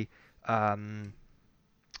okay? Um,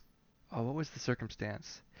 oh, what was the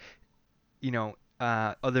circumstance?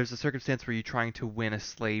 There's a circumstance where you're trying to win a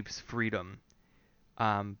slave's freedom,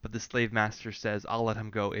 but the slave master says, I'll let him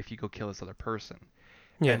go if you go kill this other person.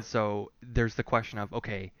 Yeah. And so there's the question of,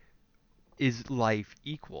 okay, is life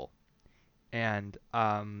equal? And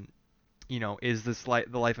is the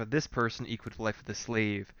life of this person equal to the life of the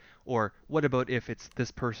slave? Or what about if it's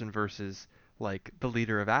this person versus like the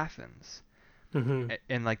leader of Athens? Mm-hmm.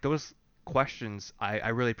 And like those questions, I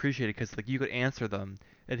really appreciate it because like you could answer them,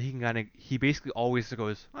 and he basically always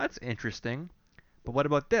goes, oh, that's interesting, but what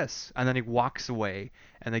about this? And then he walks away,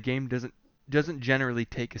 and the game doesn't generally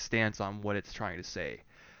take a stance on what it's trying to say.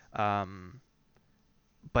 Um,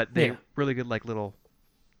 but they Yeah. really good like little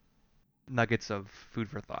nuggets of food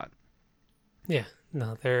for thought. Yeah.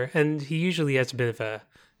 No, and he usually has a bit of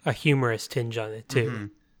a humorous tinge on it too.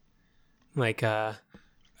 Mm-hmm. Like, I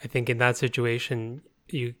think in that situation,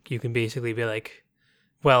 you can basically be like,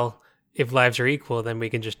 well, if lives are equal, then we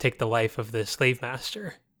can just take the life of the slave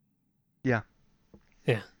master. Yeah.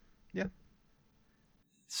 Yeah. Yeah.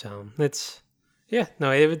 So it's yeah.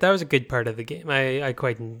 No, that was a good part of the game. I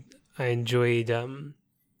enjoyed.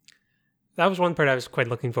 That was one part I was quite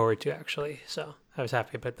looking forward to actually. So I was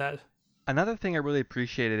happy about that. Another thing I really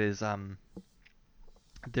appreciated is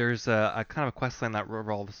there's a kind of a quest line that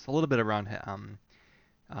revolves a little bit around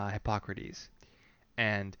Hippocrates,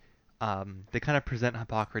 and they kind of present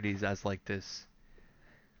Hippocrates as like this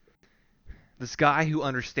guy who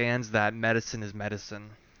understands that medicine is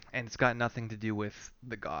medicine, and it's got nothing to do with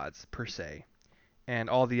the gods per se, and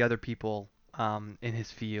all the other people in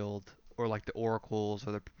his field, or like the oracles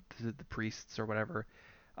or the priests or whatever,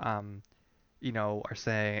 um,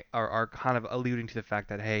 are kind of alluding to the fact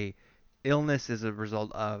that hey, illness is a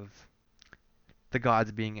result of the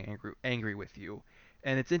gods being angry with you.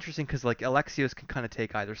 And it's interesting because like Alexios can kind of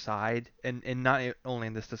take either side, and not only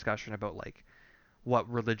in this discussion about like what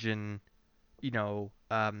religion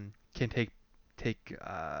can take take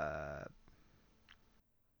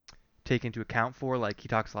into account for. Like he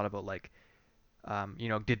talks a lot about like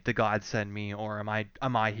did the gods send me, or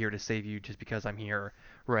am I here to save you just because I'm here,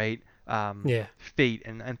 right? Yeah. Fate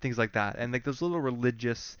and things like that, and like those little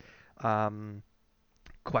religious um,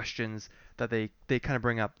 questions that they kind of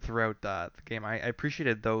bring up throughout the game. I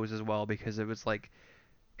appreciated those as well because it was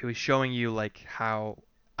showing you like how,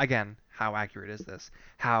 again, how accurate is this?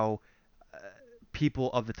 How uh,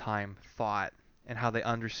 people of the time thought and how they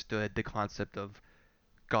understood the concept of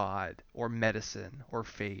God or medicine or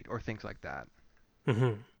fate or things like that.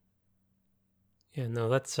 Mm-hmm. Yeah. No,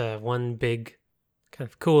 that's one big kind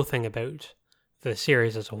of cool thing about the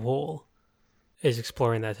series as a whole is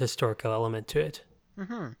exploring that historical element to it.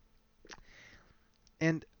 hmm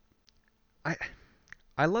And I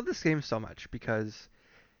I love this game so much because,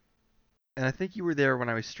 and I think you were there when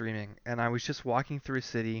I was streaming, and I was just walking through a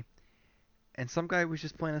city, and some guy was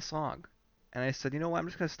just playing a song, and I said, you know what, I'm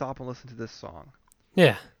just gonna stop and listen to this song,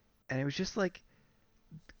 Yeah. and it was just like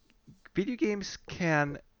video games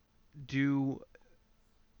can do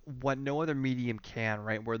what no other medium can,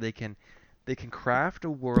 right? Where they can craft a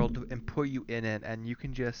world and put you in it, and you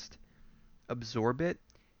can just absorb it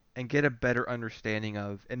and get a better understanding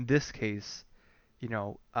of, in this case, you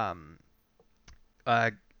know, um,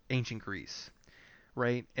 uh, ancient Greece,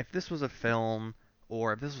 right? If this was a film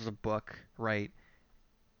or if this was a book, right?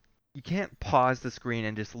 You can't pause the screen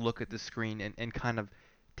and just look at the screen and kind of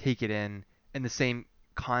take it in the same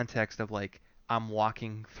context of like I'm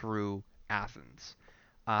walking through Athens.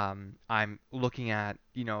 I'm looking at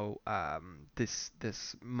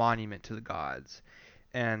this monument to the gods,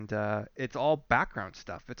 and it's all background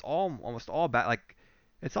stuff. It's all almost all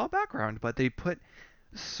it's all background, but they put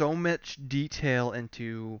so much detail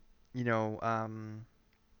into you know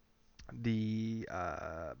the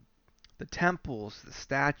the temples, the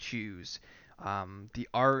statues, the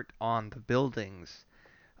art on the buildings.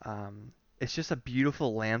 It's just a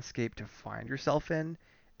beautiful landscape to find yourself in,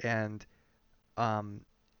 and um,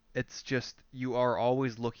 it's just you are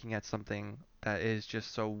always looking at something that is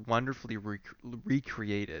just so wonderfully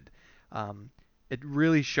recreated. Um, it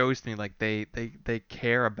really shows me like they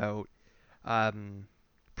care about um,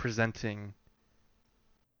 presenting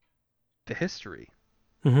the history,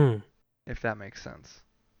 Mm-hmm. if that makes sense.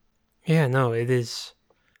 Yeah. No, it is.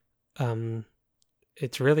 Um,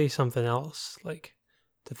 it's really something else. Like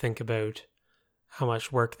to think about how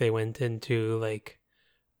much work they went into, like,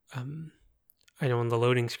 I know on the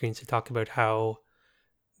loading screens they talk about how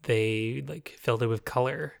they like filled it with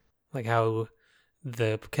color, like how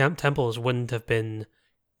the temples wouldn't have been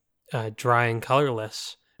dry and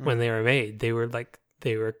colorless when Mm-hmm. they were made.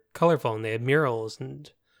 They were colorful and they had murals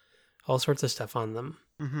and all sorts of stuff on them.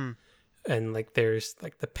 Mm-hmm. And like there's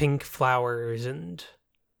like the pink flowers and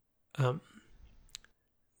um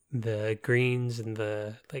the greens and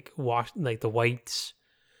the like the whites.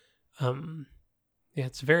 Yeah,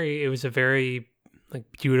 it was a very like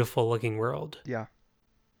beautiful looking world. Yeah.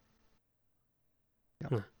 Yeah.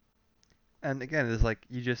 Huh. And again, it's like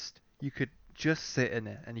you could just sit in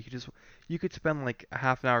it, and you could spend like a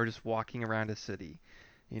half an hour just walking around a city.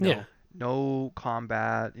 You Yeah. know, no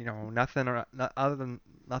combat. You know, nothing other than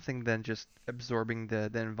nothing than just absorbing the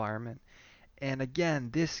environment. And again,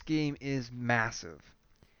 this game is massive.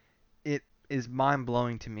 It is mind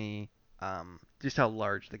blowing to me, just how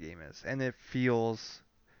large the game is, and it feels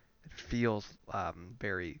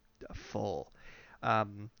very full.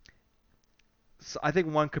 Um, so I think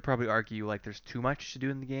one could probably argue like there's too much to do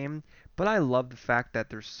in the game, but I love the fact that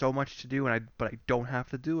there's so much to do, but I don't have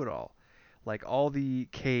to do it all. Like all the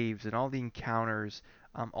caves and all the encounters,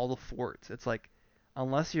 all the forts. It's like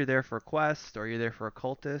unless you're there for a quest or you're there for a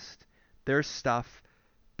cultist, there's stuff,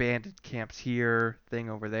 bandit camps here, thing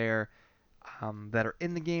over there, that are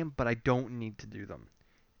in the game, but I don't need to do them.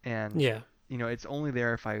 And Yeah. it's only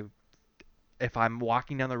there if I'm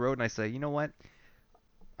walking down the road and I say, you know what,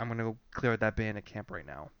 I'm gonna go clear out that bandit camp right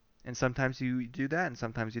now. And sometimes you do that, and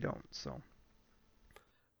sometimes you don't. So,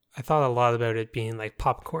 I thought a lot about it being like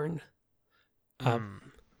popcorn. Um,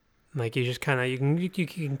 mm. like you just kind of you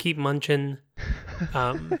can keep munching,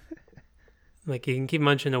 um, like you can keep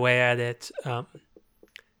munching away at it.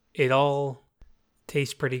 It all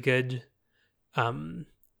tastes pretty good, um,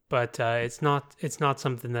 but it's not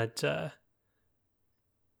something that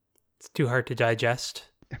it's too hard to digest.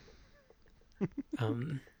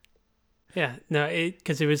 Um, yeah, no,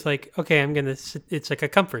 because it was like okay, it's like a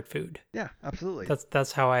comfort food. Yeah, absolutely.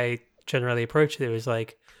 That's how I generally approached it. It was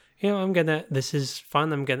like, this is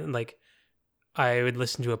fun. I'm gonna like, I would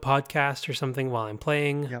listen to a podcast or something while I'm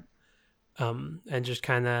playing, Yep. and just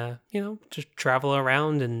kind of, just travel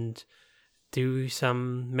around and do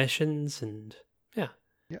some missions, and yeah,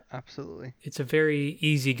 Yeah, absolutely. it's a very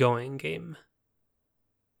easygoing game.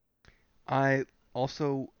 I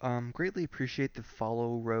also greatly appreciate the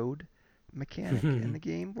follow road mechanic in the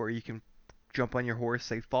game, where you can jump on your horse,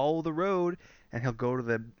 say follow the road, and he'll go to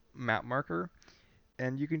the map marker,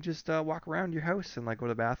 and you can just walk around your house and like go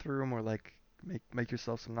to the bathroom or like make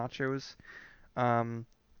yourself some nachos. Um,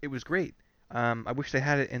 it was great. I wish they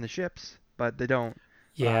had it in the ships, but they don't.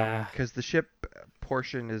 Yeah, Because the ship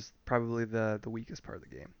portion is probably the weakest part of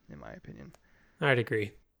the game, in my opinion. I'd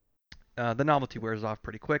agree. The novelty wears off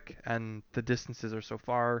pretty quick, and the distances are so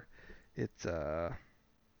far. It's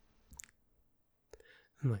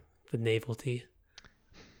Like the navalty,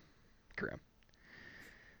 grim.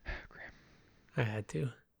 Grim. I had to.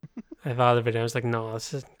 I thought of it. And I was like, no,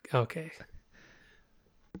 this is okay.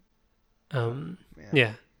 Man.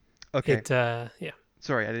 Yeah. Okay. Yeah.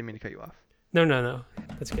 Sorry, I didn't mean to cut you off. No.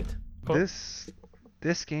 That's good. Oh,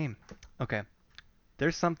 This game. Okay.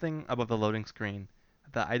 There's something about the loading screen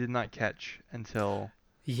that I did not catch until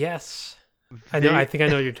yes. I know. I think I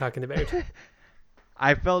know what you're talking about.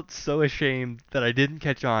 I felt so ashamed that I didn't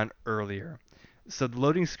catch on earlier. So the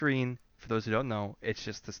loading screen, for those who don't know, it's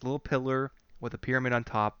just this little pillar with a pyramid on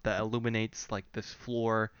top that illuminates like this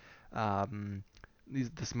floor,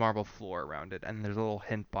 this marble floor around it, and there's a little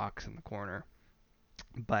hint box in the corner.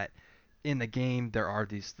 But in the game, there are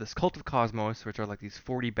this cult of Cosmos, which are like these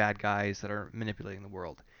 40 bad guys that are manipulating the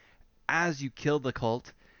world. As you kill the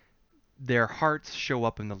cult, their hearts show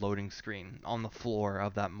up in the loading screen on the floor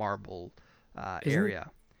of that marble Isn't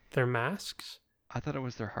area. their masks? I thought it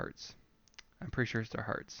was their hearts. I'm pretty sure it's their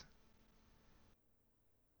hearts.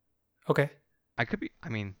 Okay. I could be. I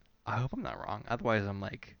mean, I hope I'm not wrong. Otherwise, I'm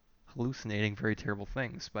like hallucinating very terrible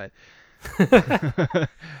things. But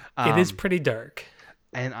It is um, pretty dark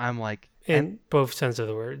and I'm like, and in both sense of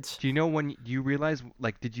the words. do you know when you realize?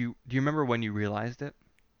 Like, do you remember when you realized it?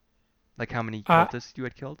 Like how many Uh, cultists you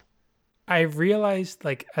had killed? I realized,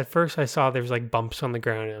 like, at first I saw there was like bumps on the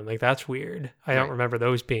ground, and I'm like, that's weird. I don't Right. remember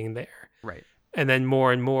those being there. Right. And then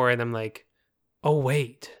more and more, and I'm like, oh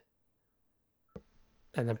wait.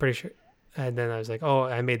 And I'm pretty sure. And then I was like, oh,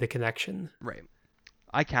 I made the connection. Right.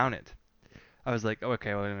 I counted. I was like, oh,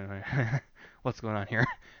 okay, wait a minute. What's going on here?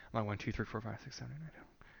 I'm like, 1, 2, 3, 4, 5, 6, 7, 8, 9,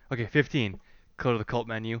 10. Okay, 15. Go to the cult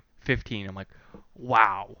menu. 15. I'm like,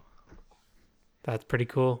 wow. That's pretty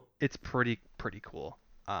cool. It's pretty cool.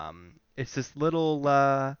 It's this little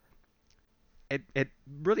it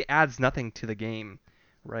really adds nothing to the game,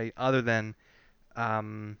 right? Other than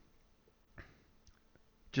um,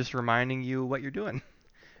 just reminding you what you're doing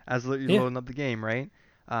as you're Yeah, loading up the game, right?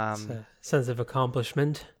 it's Um, a sense of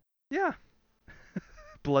accomplishment. yeah,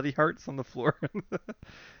 bloody hearts on the floor.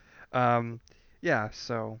 um, yeah,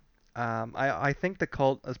 so I think the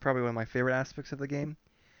cult is probably one of my favorite aspects of the game.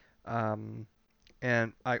 Um,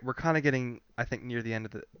 and we're kind of getting, I think, near the end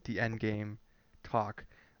of the end game talk.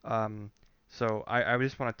 Um, so I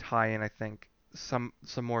just want to tie in, I think, some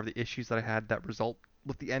more of the issues that I had that result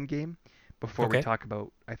with the end game before we Okay. talk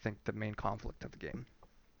about, I think, the main conflict of the game.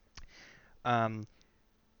 Um,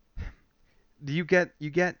 do you get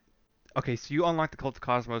okay? So you unlock the cult of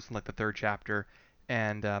Cosmos in like the third chapter,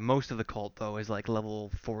 and most of the cult though is like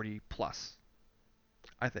level 40 plus.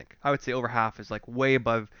 I think I would say over half is like way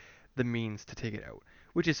above the means to take it out,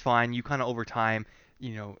 which is fine. You kind of over time,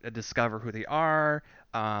 discover who they are,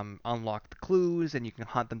 unlock the clues, and you can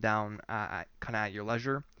hunt them down kind of at your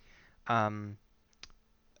leisure. Um,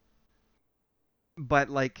 but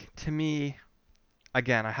like to me,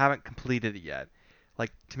 again, I haven't completed it yet.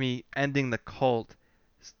 Like to me, ending the cult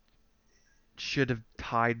should have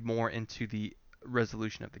tied more into the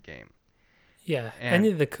resolution of the game. Yeah, And any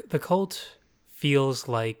of the cult feels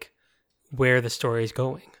like where the story is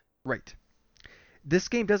going. right, this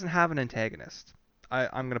game doesn't have an antagonist.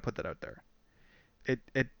 I'm gonna put that out there.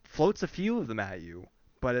 It floats a few of them at you,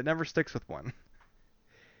 but it never sticks with one,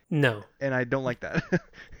 No, and I don't like that.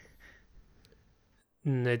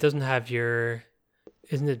 It doesn't have your.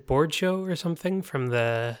 Isn't it board show or something from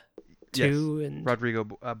the Yes, two and Rodrigo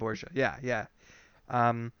Borgia. Yeah, yeah.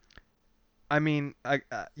 Um, I mean,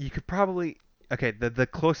 you could probably okay. The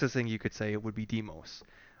closest thing you could say would be Demos,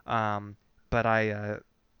 but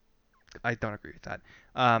I don't agree with that.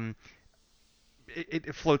 Um,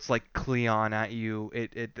 it floats like Cleon at you.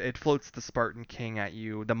 It floats the Spartan King at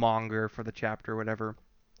you, the Monger for the chapter, whatever.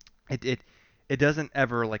 It it it doesn't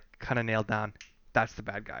ever like kind of nail down that's the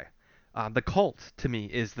bad guy. The cult to me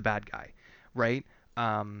is the bad guy, right?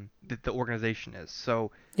 The organization is.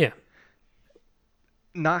 So yeah,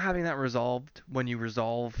 not having that resolved when you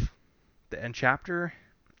resolve the end chapter,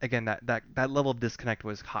 again that level of disconnect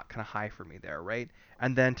was kind of high for me there, right?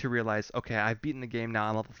 And then to realize, okay, I've beaten the game now.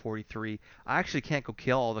 I'm level 43. I actually can't go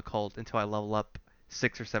kill all the cult until I level up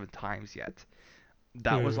 6 or 7 times yet.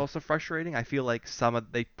 That was mm, also frustrating. I feel like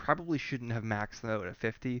they probably shouldn't have maxed them out at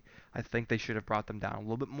 50. I think they should have brought them down a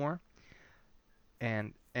little bit more.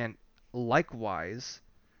 And likewise,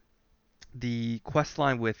 the quest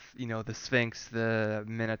line with the Sphinx, the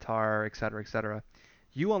Minotaur, etc., etc.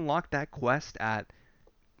 You unlock that quest at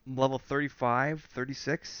level 35,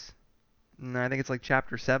 36. And I think it's like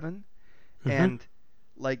chapter 7, mm-hmm, and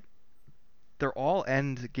like they're all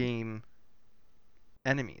end game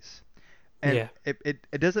enemies. And yeah,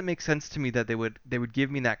 it doesn't make sense to me that they would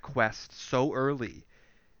give me that quest so early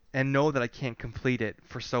and know that I can't complete it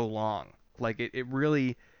for so long. Like it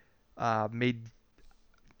really made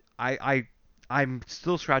I I'm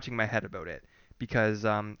still scratching my head about it because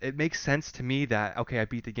it makes sense to me that okay, I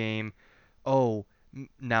beat the game. Oh,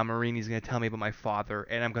 now Marini's gonna tell me about my father,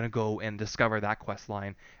 and I'm gonna go and discover that quest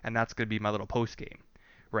line, and that's gonna be my little post game,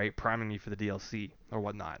 right? Priming me for the DLC or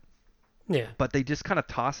whatnot. yeah, But they just kind of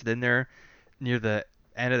toss it in there near the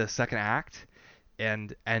end of the second act,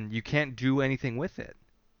 and you can't do anything with it.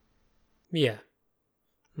 yeah.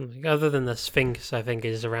 Like, other than the Sphinx, I think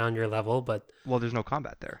is around your level, but Well, there's no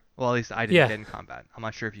combat there. Well, at least I didn't yeah, get in combat. I'm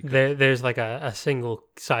not sure if you could. there's like a single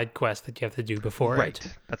side quest that you have to do before it.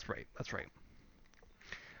 Right. That's right. That's right.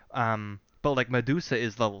 But like Medusa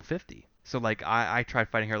is level 50, so like I tried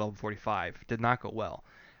fighting her level 45, did not go well,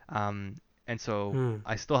 and so Hmm.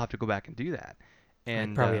 I still have to go back and do that,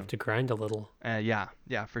 I'd and probably have to grind a little. yeah,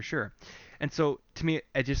 yeah, for sure, and so to me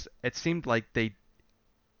it seemed like they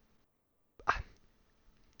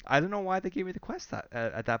I don't know why they gave me the quest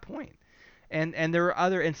at that point. And there were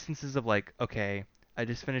other instances of like, okay, I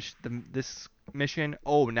just finished this mission.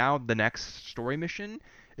 Oh, now the next story mission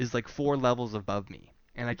is like 4 levels above me,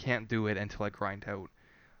 and I can't do it until I grind out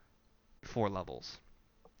 4 levels.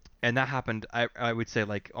 And that happened, I would say,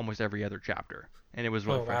 like almost every other chapter, and it was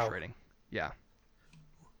really Oh wow, frustrating. Yeah.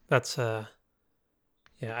 that's yeah.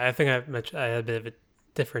 I think I had a bit of a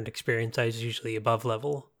different experience. I was usually above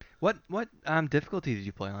level. What difficulty did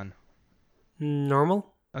you play on?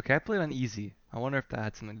 Normal? Okay, I played on easy. I wonder if that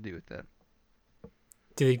had something to do with it.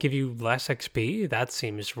 Did it give you less XP? That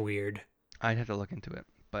seems weird. I'd have to look into it,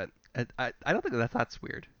 but I don't think that's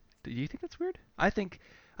weird. Do you think that's weird?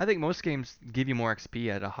 I I think most games give you more XP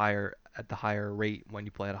at the higher rate when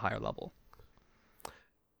you play at a higher level.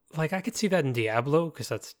 Like I could see that in Diablo because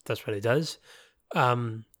that's what it does.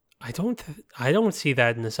 Um, I don't see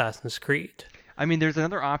that in Assassin's Creed. I mean, there's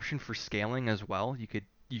another option for scaling as well. You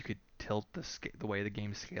could tilt the way the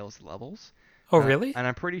game scales the levels, Oh, really? and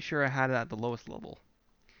I'm pretty sure I had it at the lowest level.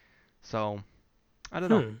 So I don't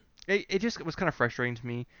know. Hmm. It just was kind of frustrating to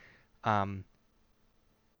me. Um,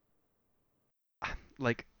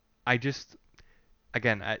 like I just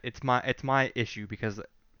again, it's my issue because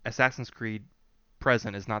Assassin's Creed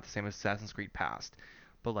present is not the same as Assassin's Creed past.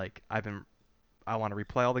 But like I want to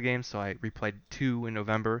replay all the games, so I replayed 2 in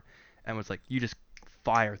November and was like, you just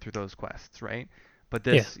fire through those quests, right? But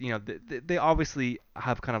Yeah, this, they obviously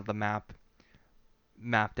have kind of the map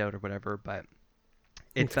mapped out or whatever, but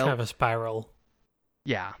it it's kind felt, of a spiral.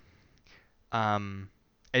 yeah, um,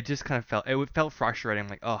 it just kind of felt frustrating.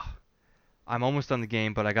 Like, oh, I'm almost done the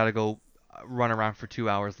game, but I gotta go run around for 2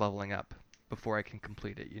 hours leveling up before I can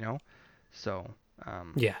complete it, you know? So,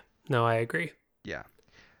 Yeah. No, I agree. yeah.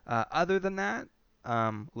 Other than that,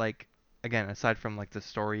 like again, aside from like the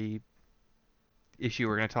story issue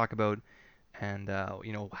we're gonna talk about, and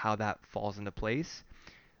how that falls into place,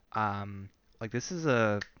 um, like this is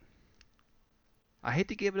I hate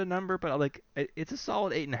to give it a number, but like it's a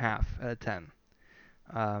solid 8.5 out of 10.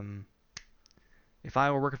 Um, if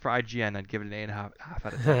I were working for IGN, I'd give it an 8.5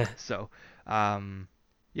 out of 10. So, um,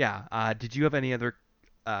 yeah. Did you have any other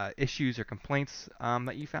issues or complaints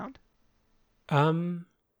that you found? um,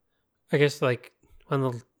 I guess like one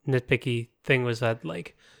little nitpicky thing was that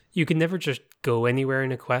like you could never just go anywhere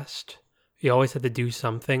in a quest. You always had to do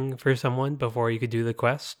something for someone before you could do the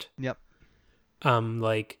quest. Yep.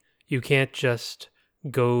 Like you can't just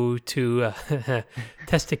go to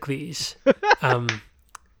testicles. Um,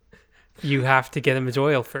 you have to get him his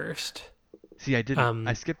oil first. See, I didn't. I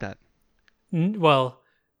Um, skipped that. well,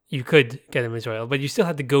 you could get him his oil, but you still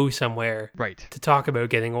had to go somewhere Right. to talk about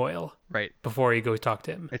getting oil Right. before you go talk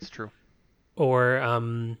to him. It's true. Or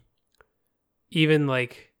even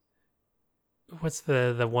like what's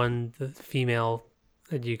the female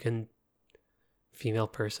that you can female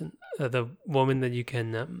person the woman that you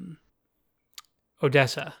can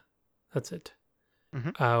Odessa, that's it. Hmm.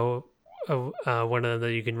 One of them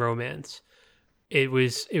that you can romance. It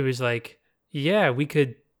was like, yeah, we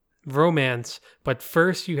could romance, but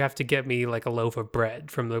first you have to get me like a loaf of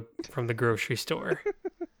bread from the grocery store.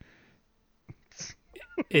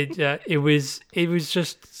 It was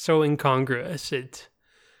just so incongruous.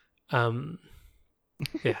 Um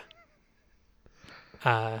yeah.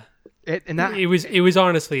 Uh And that it was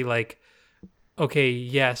honestly like, okay,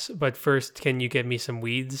 yes, but first can you get me some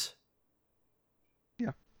weeds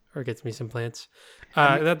yeah. or get me some plants?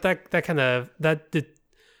 I mean, That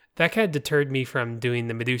kind of deterred me from doing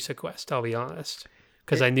the Medusa quest, I'll be honest.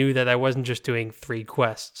 Because it I knew that I wasn't just doing 3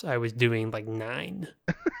 quests, I was doing like 9.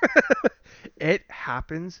 it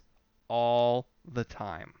happens all the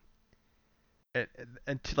time.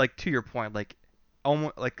 And to your point, like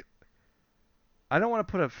almost like I don't want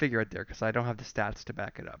to put a figure out there because I don't have the stats to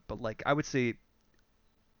back it up, but like I would say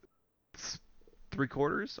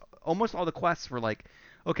 3/4, almost all the quests were like,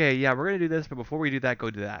 okay, yeah, we're gonna do this, but before we do that, go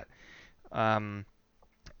do that. Um,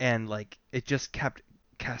 and like it just kept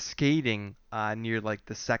cascading near like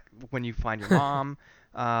the sec when you find your mom.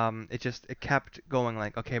 It kept going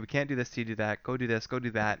like, okay, we can't do this till you do that. Go do this, go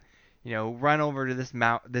do that. Run over to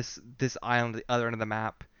this island, the other end of the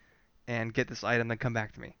map, and get this item, then come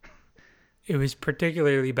back to me. It was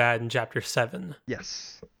particularly bad in chapter 7,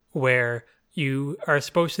 Yes. where you are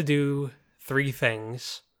supposed to do 3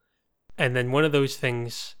 things, and then one of those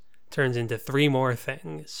things turns into 3 more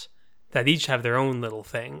things that each have their own little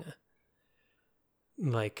thing.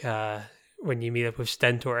 Like when you meet up with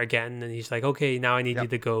Stentor again, and he's like, "Okay, now I need you Yep.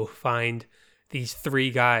 to go find these 3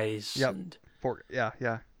 guys." Yep. And Yeah.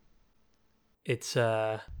 Yeah. it's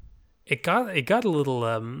it got a little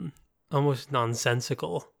almost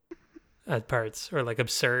nonsensical at parts, or like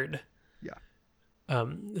absurd. Yeah.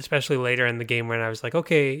 Especially later in the game when I was like,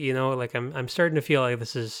 okay, like I'm starting to feel like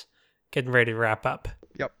this is getting ready to wrap up.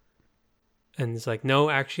 Yep. And it's like, no,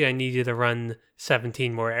 actually, I need you to run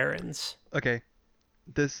 17 more errands. Okay.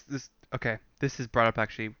 Okay. This is brought up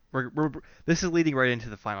actually. This is leading right into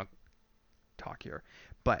the final talk here,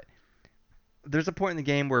 but there's a point in the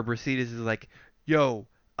game where Brasidas is like, "Yo,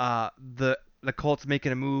 the cult's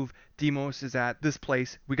making a move. Demos is at this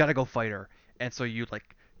place. We gotta go fight her." And so you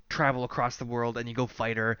like travel across the world and you go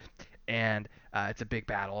fight her, and it's a big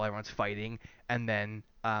battle. Everyone's fighting, and then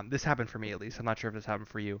this happened for me at least. I'm not sure if this happened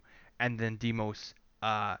for you. And then Demos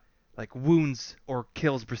like wounds or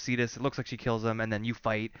kills Brasidas. It looks like she kills him, and then you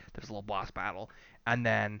fight. There's a little boss battle, and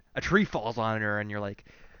then a tree falls on her, and you're like,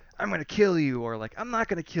 I'm gonna kill you, or like I'm not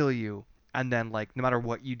gonna kill you. And then like no matter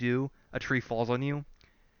what you do, a tree falls on you,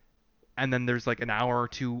 and then there's like an hour or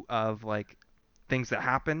two of like things that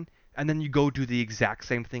happen, and then you go do the exact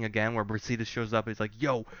same thing again where Brasidas shows up and he's like,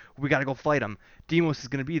 "Yo, we gotta go fight him. Demos is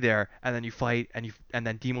gonna be there," and then you fight, and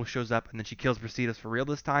then Demos shows up, and then she kills Brasidas for real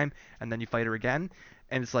this time, and then you fight her again,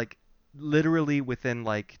 and it's like literally within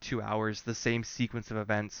like 2 hours the same sequence of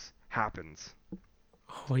events happens,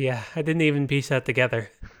 Oh yeah, I didn't even piece that together.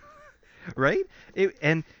 right?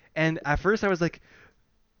 And at first I was like,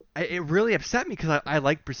 it really upset me because I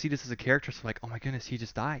like Brasidas as a character, so like, oh my goodness, he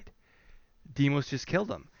just died. Demos just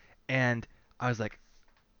killed him, and I was like,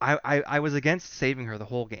 I was against saving her the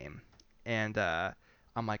whole game, and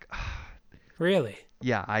I'm like, Really?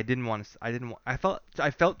 yeah, I didn't want to. I didn't. I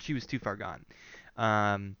felt she was too far gone,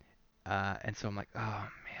 um, and so I'm like, oh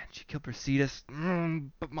man, she killed Brasidas,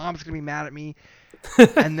 but Mom's gonna be mad at me,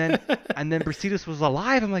 and then and then Brasidas was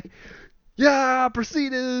alive. I'm like, yeah,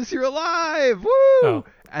 Brasidas, you're alive, woo! Oh,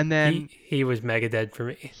 And then he was mega dead for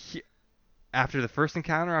me. after the first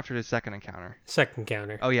encounter, after the second encounter. Second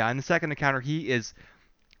counter, Oh yeah, in the second encounter, he is,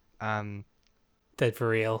 um, dead for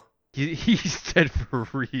real. he's dead for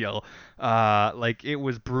real. Like it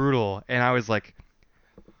was brutal, and I was like,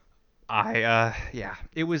 yeah,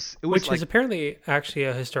 it was Which like is apparently actually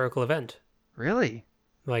a historical event. really,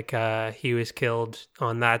 Like, he was killed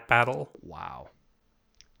on that battle. wow,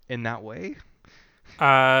 in that way.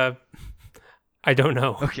 Uh, I don't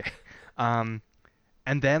know. Okay, and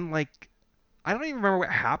then like I don't even remember what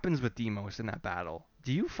happens with Demos in that battle.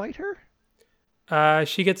 Do you fight her?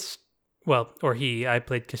 She gets, well, or he. I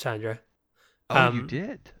played Cassandra. Oh, you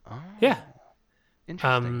did. Oh, Yeah.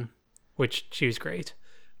 interesting. Which she was great.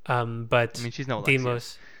 But I mean, she's no Alexia.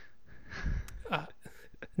 Demos.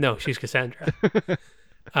 No, she's Cassandra.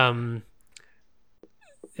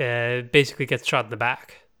 Basically gets shot in the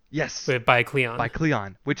back Yes, by Cleon. by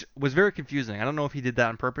Cleon, which was very confusing. I don't know if he did that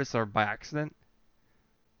on purpose or by accident.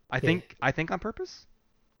 I think on purpose.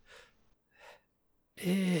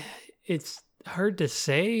 It's hard to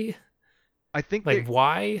say. I think Like,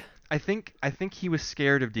 why? I think he was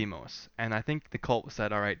scared of Demos, and I think the cult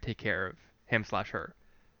said, "All right, take care of him/her."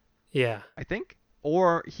 Yeah. I think,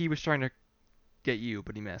 or he was trying to get you,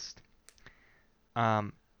 but he missed.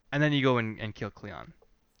 And then you go and kill Cleon.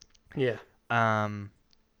 Yeah.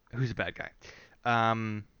 Who's a bad guy.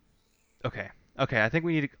 Okay. I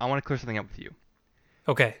think I want to clear something up with you.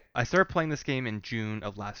 Okay. I started playing this game in June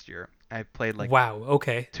of last year. I played like Wow.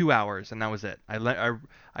 Okay. 2 hours, and that was it. I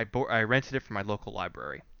rented it from my local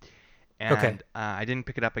library, and Okay. I didn't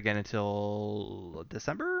pick it up again until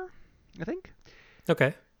December, I think.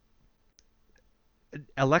 Okay.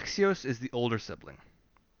 Alexios is the older sibling.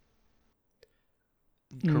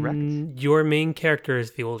 Correct? Your main character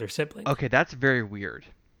is the older sibling. Okay, that's very weird.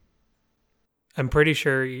 I'm pretty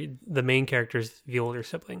sure the main character is the older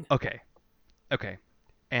sibling. Okay.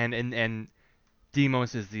 And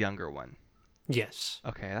Demos is the younger one. Yes.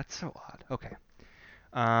 Okay, that's so odd. Okay.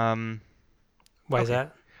 Why is okay.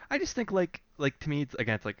 that? I just think like to me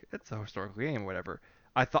it's like it's a historical game or whatever.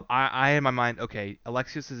 I thought I in my mind, okay,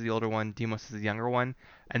 Alexios is the older one, Demos is the younger one,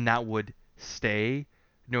 and that would stay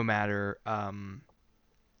no matter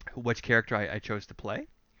which character I chose to play.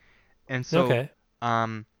 And so Okay.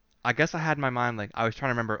 I guess I had in my mind like I was trying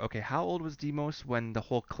to remember, okay, how old was Demos when the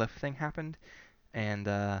whole cliff thing happened? And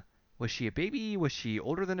was she a baby? Was she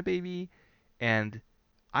older than a baby? And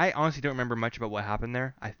I honestly don't remember much about what happened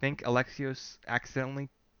there. I think Alexios accidentally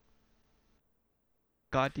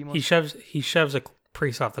got Demos. He shoves a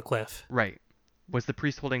priest off the cliff. Right. Was the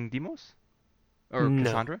priest holding Demos? Or No.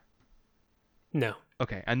 Cassandra? No,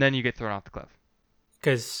 Okay, and then you get thrown off the cliff.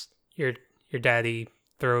 because your daddy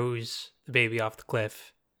throws the baby off the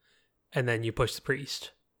cliff, and then you push the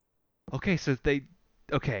priest. Okay, so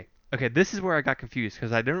okay, this is where I got confused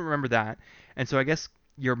because I didn't remember that. And so I guess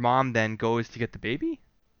your mom then goes to get the baby?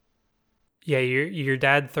 Yeah, your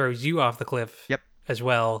dad throws you off the cliff. Yep. As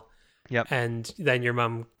well. Yep. And then your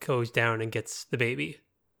mom goes down and gets the baby.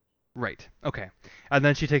 Right. Okay. And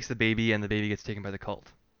then she takes the baby and the baby gets taken by the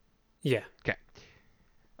cult. Yeah. Okay.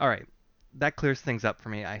 All right. That clears things up for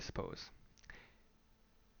me, I suppose.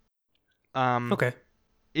 Okay.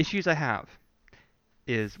 Issues I have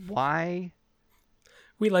is why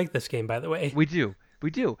We like this game, by the way. we do.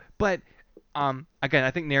 But again,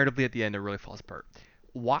 I think narratively at the end it really falls apart.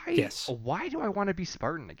 Why? Yes. Why do I want to be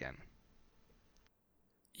Spartan again?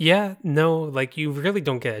 Yeah, no, like you really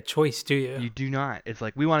don't get a choice, do you? You do not. It's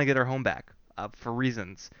like we want to get our home back for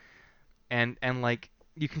reasons, and like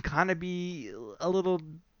you can kind of be a little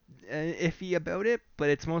iffy about it, but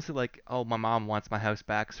it's mostly like, oh, my mom wants my house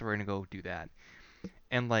back, so we're gonna go do that.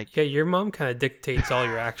 And like, Yeah, your mom kind of dictates all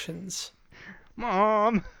your actions.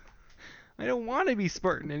 Mom, I don't want to be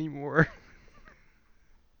Spartan anymore.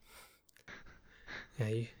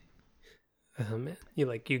 Yeah, oh man,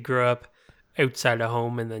 you grow up outside of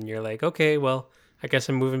home, and then you're like, okay, well, I guess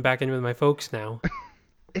I'm moving back in with my folks now.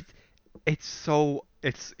 It's it's so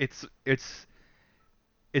it's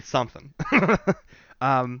something.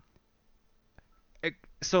 um,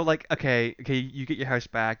 so like, okay, you get your house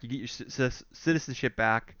back, you get your citizenship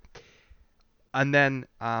back, and then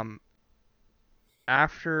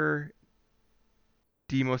after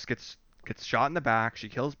Demos gets shot in the back, she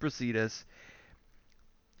kills Brasidas.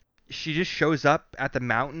 She just shows up at the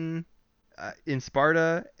mountain in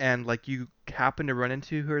Sparta, and like you happen to run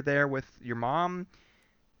into her there with your mom,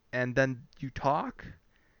 and then you talk,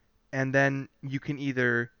 and then you can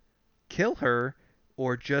either kill her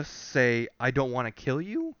or just say I don't want to kill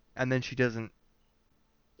you, and then she doesn't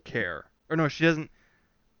care. Or no, she doesn't.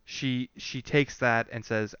 She takes that and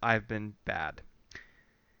says I've been bad.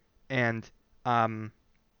 And um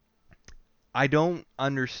I don't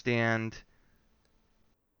understand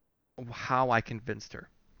how I convinced her.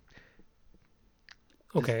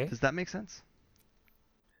 Does Okay, does that make sense?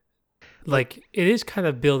 Like, like it is kind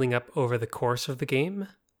of building up over the course of the game.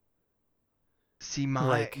 see, my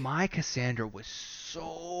Like, my Cassandra was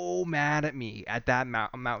so mad at me at that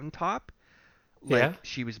mountaintop. yeah, Like,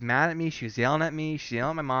 she was mad at me. She was yelling at me. She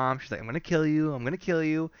yelled at my mom. She's like, "I'm gonna kill you. I'm gonna kill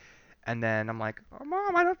you." And then I'm like, "Oh,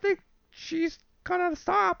 Mom, I don't think she's gonna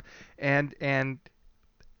stop." And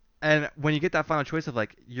when you get that final choice of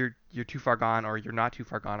like you're too far gone or you're not too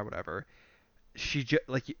far gone or whatever,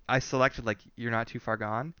 like I selected like you're not too far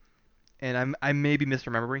gone, and I may be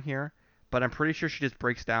misremembering here, but I'm pretty sure she just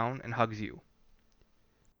breaks down and hugs you.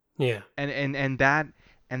 yeah, And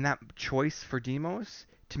that choice for Demos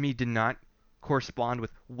to me did not correspond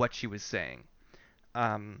with what she was saying.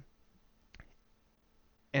 Um,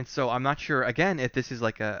 and so I'm not sure again if this is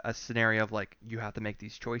like a scenario of like you have to make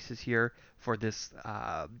these choices here for this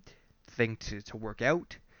thing to work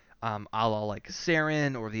out. A la like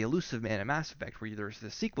Saren or the Elusive Man in Mass Effect, where there's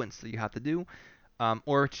this sequence that you have to do,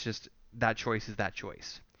 or it's just that choice is that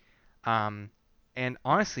choice. Um, and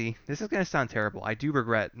honestly, this is gonna sound terrible. I do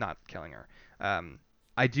regret not killing her.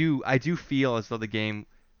 I do feel as though the game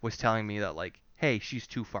was telling me that like, hey, she's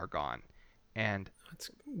too far gone, and it's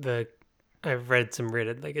the I've read some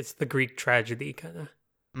Reddit like it's the Greek tragedy kind of.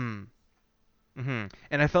 mm,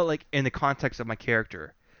 and I felt like in the context of my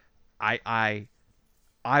character, I I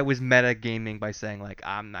I was meta gaming by saying like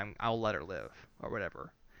I'll let her live or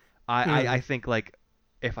whatever. I Mm. think like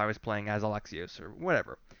if I was playing as Alexios or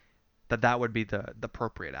whatever, that would be the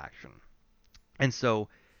appropriate action. And so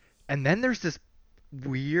and then there's this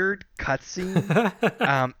weird cutscene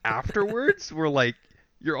afterwards where like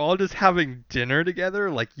you're all just having dinner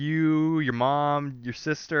together, like you, your mom, your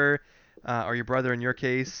sister, or your brother in your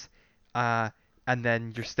case, uh, and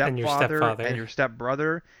then your And your stepfather and stepfather. your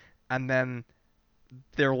stepbrother, and then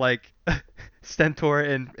they're like Stentor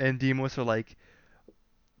and Demos are like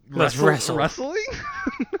Let's wrestle. wrestling,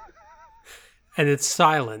 And it's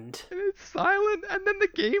silent. and it's silent, and then the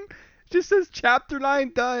game just says chapter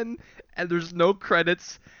 9 done, and there's no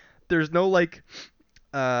credits, there's no like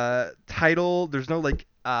title, there's no like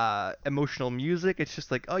emotional music. It's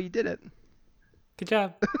just like, oh, you did it. Good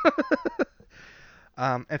job.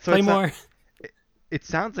 And so Play it's not. more. It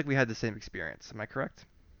sounds like we had the same experience. Am I correct?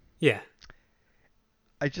 Yeah.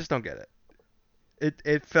 I just don't get it.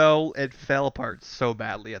 It fell apart so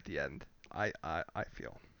badly at the end. I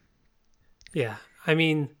feel. Yeah. I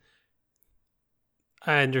mean,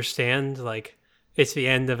 I understand like it's the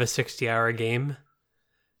end of a 60-hour game,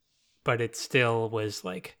 but it still was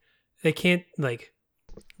like they can't like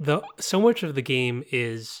the so much of the game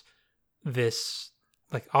is this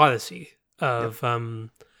like odyssey Yep. of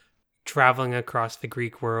traveling across the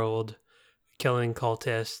Greek world, killing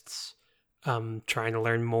cultists, trying to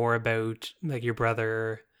learn more about like your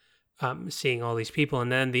brother, seeing all these people,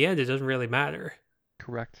 and then in the end, it doesn't really matter.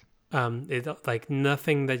 Correct. It like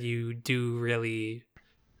nothing that you do really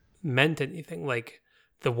meant anything. Like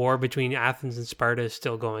the war between Athens and Sparta is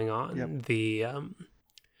still going Yep. on.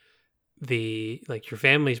 The like your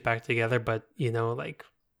family's back together, but like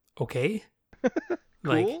okay,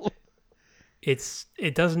 like Cool.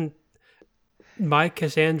 it doesn't. My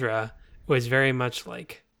Cassandra was very much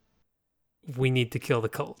like we need to kill the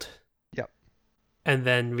cult. Yep. And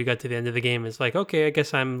then we got to the end of the game. It's like, okay, I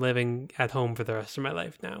guess I'm living at home for the rest of my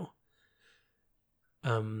life now.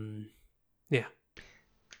 Yeah.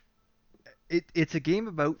 it's a game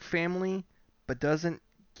about family, but doesn't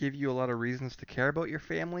give you a lot of reasons to care about your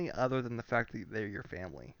family other than the fact that they're your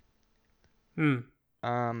family. Hmm.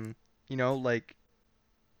 Um, like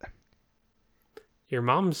Your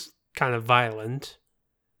mom's kind of violent.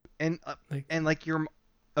 and Like, and like your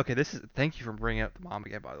okay. This is thank you for bringing up the mom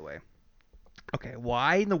again, by the way. Okay,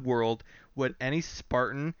 why in the world would any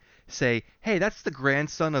Spartan say, "Hey, that's the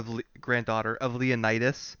grandson of granddaughter of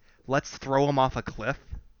Leonidas. Let's throw him off a cliff"?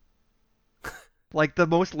 Like the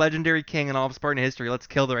most legendary king in all of Spartan history. Let's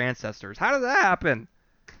kill their ancestors. How did that happen?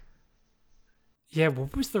 yeah,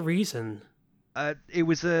 what was the reason? It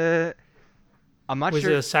was a. I'm not Was it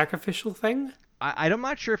sure. a sacrificial thing? I'm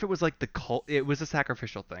not sure if it was like the cult. It was a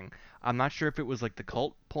sacrificial thing. I'm not sure if it was like the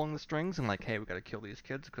cult pulling the strings and like, hey, we gotta kill these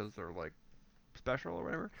kids because they're like special or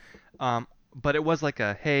whatever. Um, but it was like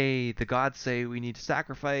a, hey, the gods say we need to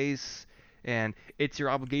sacrifice, and it's your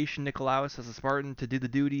obligation, Nicolaus, as a Spartan, to do the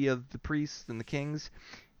duty of the priests and the kings,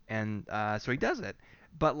 and so he does it.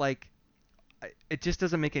 But like, it just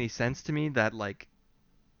doesn't make any sense to me that like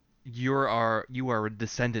you are a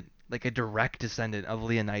descendant, like a direct descendant of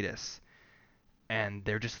Leonidas, and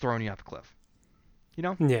they're just throwing you off a cliff. You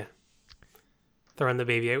know? Yeah. Throwing the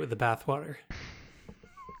baby out with the bathwater.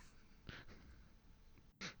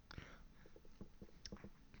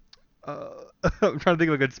 I'm trying to think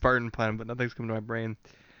of a good Spartan plan, but nothing's coming to my brain.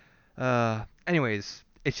 Anyways,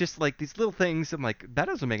 it's just like these little things. I'm like, that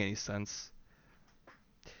doesn't make any sense.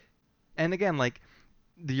 And again, like,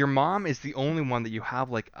 your mom is the only one that you have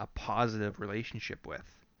like a positive relationship with,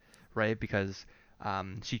 right? Because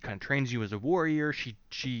she kind of trains you as a warrior.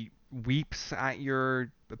 She weeps at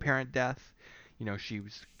your apparent death. She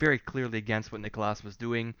was very clearly against what Nikolaus was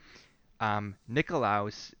doing.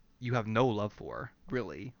 Nikolaus, you have no love for,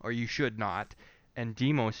 really, or you should not. And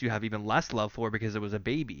Demos, you have even less love for because it was a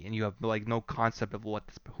baby, and you have like no concept of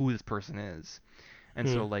who this person is. And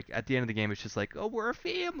Hmm. so, like at the end of the game, it's just like, oh, we're a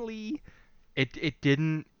family. It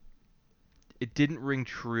didn't ring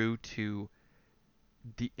true to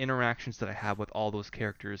the interactions that I have with all those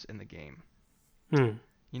characters in the game. Hmm.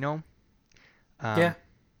 You know, Yeah. um,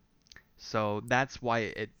 so that's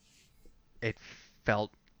why it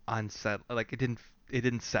felt unsettled. Like it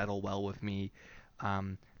didn't settle well with me.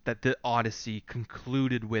 That the Odyssey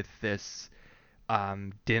concluded with this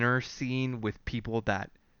dinner scene with people that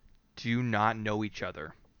do not know each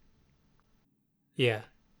other. Yeah.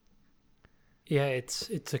 Yeah, it's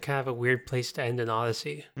a kind of a weird place to end an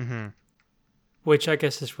Odyssey, Mm-hmm. which I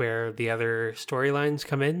guess is where the other storylines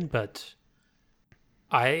come in, but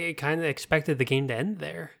I kind of expected the game to end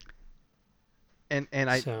there. And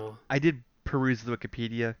I So, I did peruse the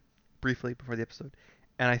Wikipedia briefly before the episode,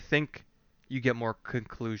 and I think you get more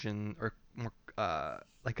conclusion or more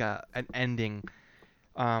like an ending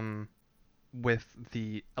um with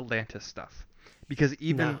the Atlantis stuff, because no.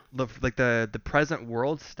 even the present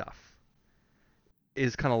world stuff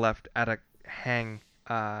is kind of left at a hang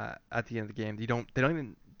at the end of the game. They don't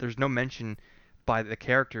even there's no mention by the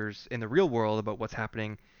characters in the real world about what's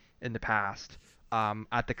happening in the past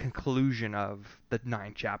at the conclusion of the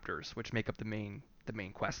 9 chapters, which make up the main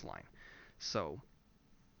quest line. So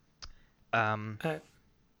um I,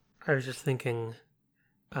 I was just thinking,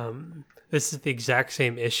 this is the exact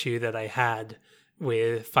same issue that I had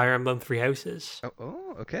with Fire Emblem Three Houses.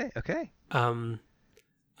 oh, okay, okay. Um,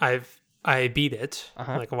 I beat it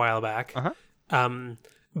Uh-huh. like a while back, Uh-huh. um,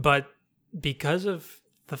 but because of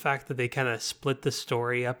the fact that they kind of split the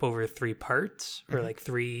story up over 3 parts or Mhm. like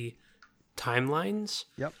 3 timelines,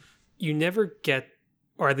 Yep. you never get,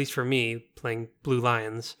 or at least for me playing Blue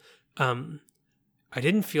Lions, um, I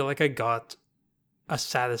didn't feel like I got a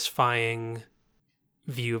satisfying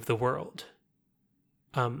view of the world.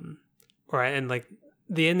 Um, and like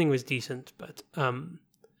the ending was decent, but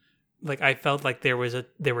like I felt like there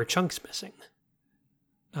were chunks missing.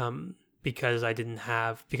 Because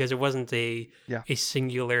because it wasn't Yeah. a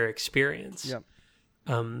singular experience. Yep.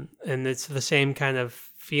 And it's the same kind of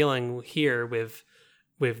feeling here with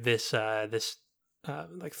this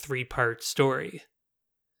like 3 part story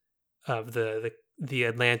of the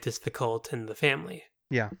Atlantis, the cult, and the family.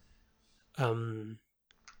 Yeah. Um,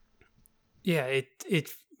 yeah, it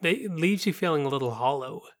leaves you feeling a little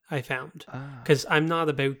hollow. I found Ah. because I'm not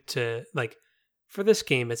about to like for this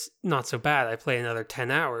game. It's not so bad. I play another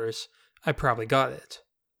 10 hours. I probably got it.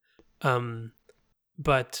 Um,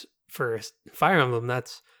 but for Fire Emblem,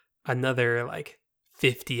 that's another like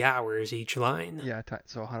 50 hours each line. Yeah,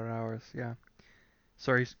 so 100 hours. Yeah.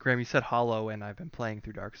 Sorry, Graham, you said hollow, and I've been playing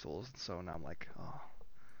through Dark Souls, and so now I'm like, oh,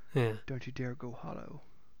 Yeah. don't you dare go hollow.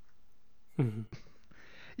 Mhm.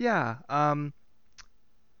 Yeah,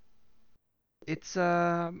 it's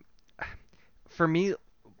for me,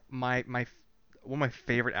 my one of my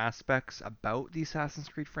favorite aspects about the Assassin's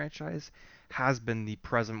Creed franchise has been the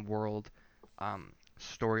present world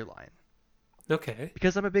storyline. Okay.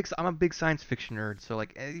 Because I'm a big science fiction nerd, so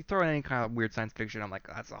like you throw in any kind of weird science fiction, I'm like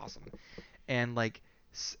that's awesome. And like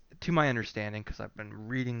to my understanding, because I've been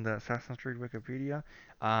reading the Assassin's Creed Wikipedia,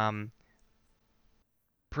 um,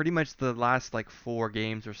 pretty much the last like 4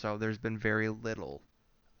 games or so, there's been very little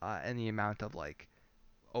in the amount of like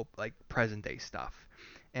present day stuff.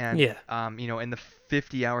 And Yeah. in the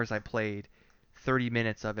 50 hours I played, 30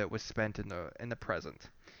 minutes of it was spent in the present,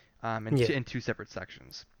 Yeah. in 2 separate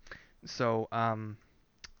sections. So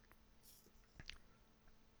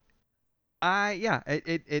I yeah,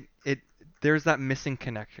 it there's that missing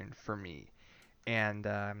connection for me, and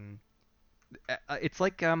it's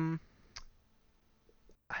like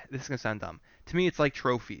this is gonna sound dumb. To me, it's like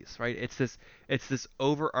trophies, right? It's this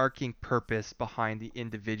overarching purpose behind the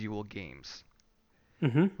individual games,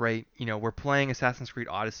 Mm-hmm. right? We're playing Assassin's Creed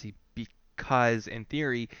Odyssey because, in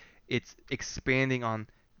theory, it's expanding on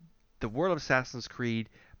the world of Assassin's Creed,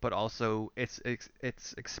 but also it's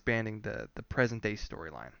expanding the present day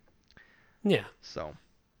storyline. Yeah. So,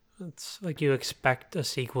 It's like you expect a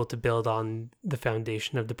sequel to build on the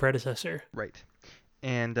foundation of the predecessor. right.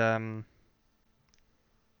 And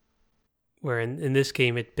Where in this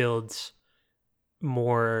game it builds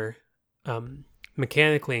more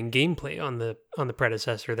mechanically and gameplay on the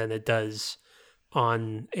predecessor than it does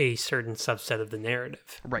on a certain subset of the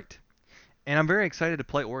narrative. right. And I'm very excited to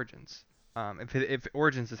play Origins. If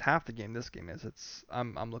Origins is half the game this game is,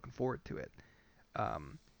 I'm looking forward to it.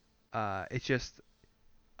 Um, it's just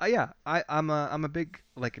yeah, I'm a big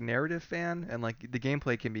like narrative fan, and like the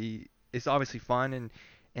gameplay it's obviously fun,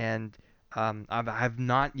 and I've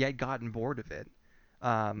not yet gotten bored of it.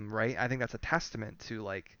 Right? I think that's a testament to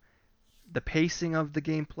like the pacing of the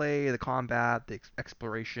gameplay, the combat, the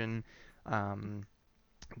exploration, um,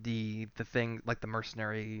 the thing like the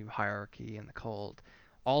mercenary hierarchy and the cult.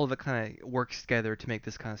 All of it kind of works together to make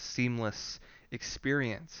this kind of seamless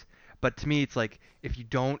experience. But to me, it's like if you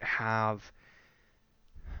don't have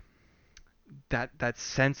that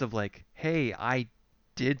sense of like, hey, I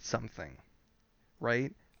did something,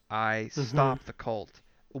 right? I Mm-hmm. stopped the cult.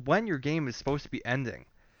 When your game is supposed to be ending,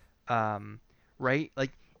 um, right?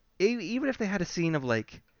 Like, even if they had a scene of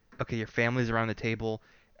like, okay, your family's around the table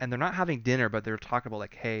and they're not having dinner, but they're talking about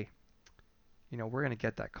like, hey, we're gonna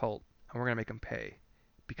get that cult and we're gonna make them pay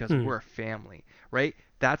because Mm. we're a family, right?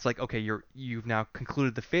 That's like, okay, you've now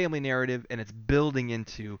concluded the family narrative and it's building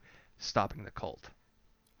into stopping the cult,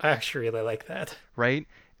 I actually really like that. right?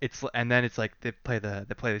 And then it's like they play the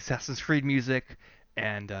Assassin's Creed music,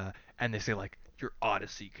 and they say like your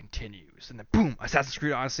Odyssey continues, and then boom, Assassin's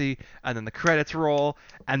Creed Odyssey, and then the credits roll,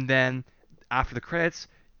 and then after the credits,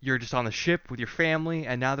 you're just on the ship with your family,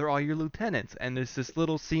 and now they're all your lieutenants, and there's this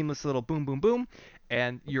little seamless little boom boom boom,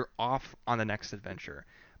 and you're off on the next adventure.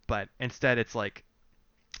 But instead, it's like,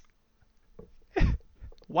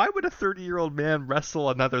 why would a 30-year-old man wrestle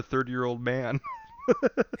another 30-year-old man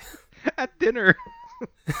at dinner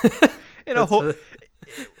in a That's whole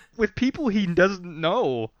with people he doesn't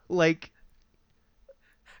know? Like,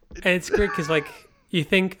 and it's great because like you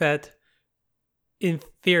think that in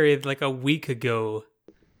theory, like a week ago,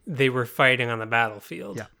 they were fighting on the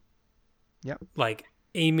battlefield, yeah, yeah, like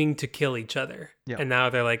aiming to kill each other, yeah. and now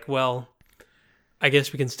they're like, well, I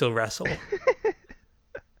guess we can still wrestle.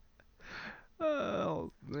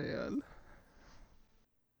 Oh man.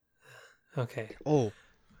 Okay, Oh,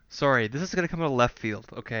 sorry. This is gonna come out of left field.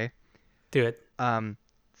 Okay. do it. Um,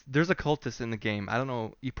 there's a cultist in the game. I don't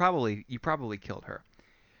know. You probably killed her.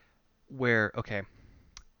 Where? Okay.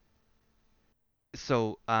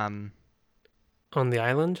 So On the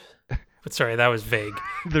island? But sorry, that was vague.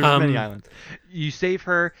 there's many Um, islands. You save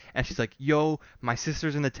her, and she's like, "Yo, my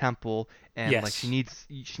sister's in the temple, and like she yes.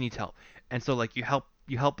 needs help." And so like you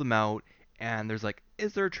help them out, and there's like,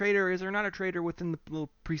 "Is there a traitor? Is there not a traitor within the little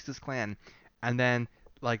priestess clan?" And then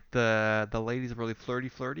like the ladies are really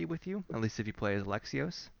flirty with you, at least if you play as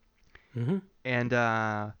Alexios. Hmm. And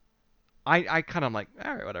I kind of like,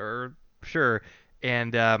 all right, whatever, sure.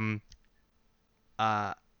 And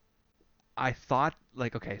uh I thought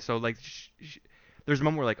like, okay, so like there's a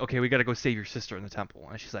moment where like, okay, we gotta go save your sister in the temple,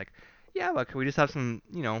 and she's like, yeah, but can we just have some,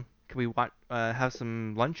 can we have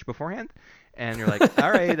some lunch beforehand? And you're like,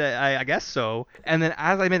 all right, I guess so. And then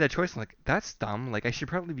as I made that choice, I'm like, that's dumb. Like I should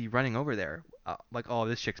probably be running over there. Like, oh,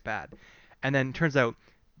 this chick's bad. And then turns out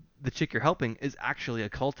the chick you're helping is actually a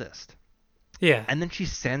cultist. Yeah. And then she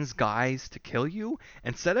sends guys to kill you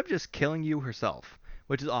instead of just killing you herself,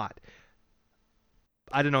 which is odd.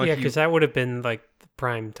 I don't know Yeah, if because you that would have been like the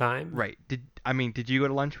prime time. right. Did I mean, did you go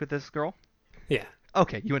to lunch with this girl? Yeah.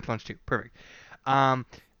 Okay, you went to lunch too. Perfect. Um,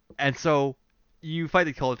 and so you fight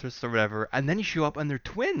the cultists or whatever, and then you show up and they're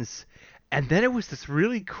twins. And then it was this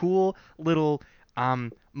really cool little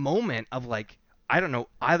moment of like, I don't know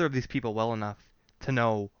either of these people well enough to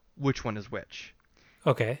know which one is which.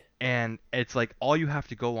 Okay. And it's like all you have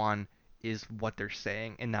to go on is what they're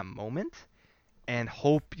saying in that moment and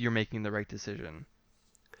hope you're making the right decision.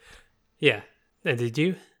 Yeah. And did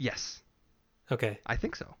you? Yes, Okay. I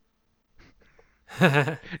think so.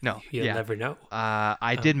 No, You'll yeah. never know.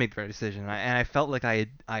 I did Um, make the right decision, and I felt like I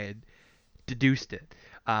had deduced it.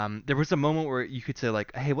 There was a moment where you could say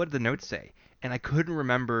like, "Hey, what did the note say?" And I couldn't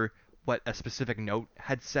remember what a specific note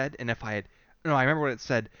had said, and if I had, no, I remember what it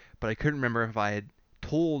said, but I couldn't remember if I had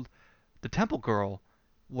told the temple girl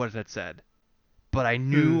what it had said. But I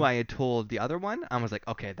knew hmm. I had told the other one. I was like,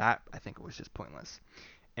 okay, that I think it was just pointless,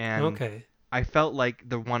 and Okay. I felt like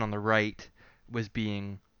the one on the right was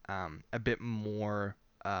being a bit more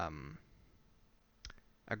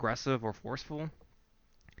aggressive or forceful.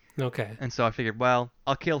 Okay. And so I figured, well,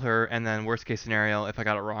 I'll kill her, and then worst case scenario, if I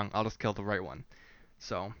got it wrong, I'll just kill the right one.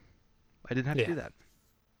 So I didn't have to Yeah. do that.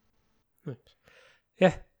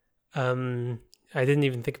 Yeah. Um, I didn't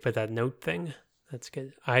even think about that note thing. That's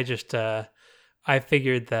good. I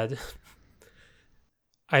figured that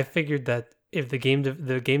I figured that if the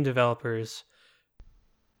game developers,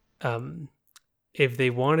 um, if they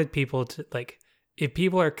wanted people to like, if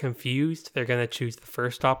people are confused, they're gonna choose the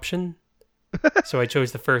first option. So I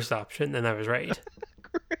chose the first option, and I was right.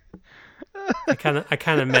 I kind of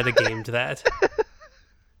metagamed that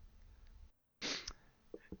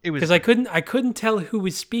It was because great. I couldn't tell who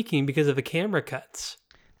was speaking because of the camera cuts.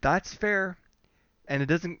 That's fair, and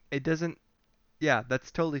it doesn't. Yeah,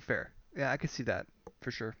 that's totally fair. Yeah, I could see that for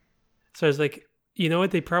sure. So I was like, you know what?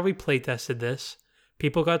 They probably play tested this.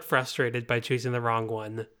 People got frustrated by choosing the wrong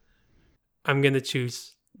one. I'm gonna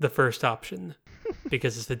choose the first option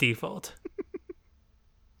because it's the default.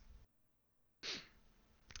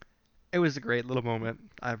 It was a great little moment.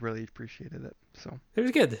 I really appreciated it. So, It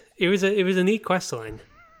was good. It was a neat quest line.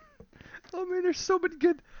 oh man, there's so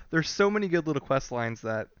many good little quest lines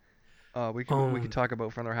that we could Um, talk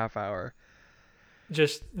about for another half hour.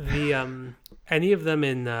 just the any of them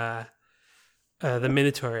in the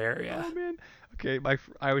Minotaur area. Oh man. Okay,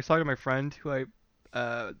 I was talking to my friend who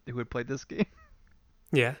had played this game,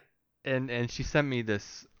 Yeah. and she sent me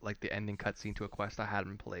this like the ending cutscene to a quest I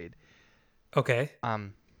hadn't played. Okay.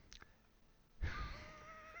 Um,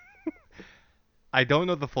 I don't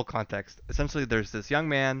know the full context. Essentially, there's this young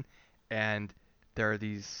man, and there are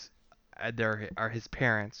there are his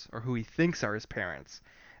parents, or who he thinks are his parents,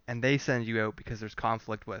 and they send you out because there's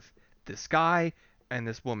conflict with this guy and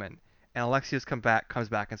this woman. And Alexius comes back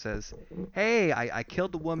and says, "Hey, I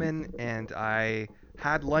killed the woman, and I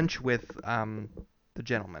had lunch with the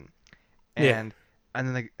gentleman." Yeah. And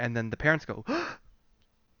and then the parents go,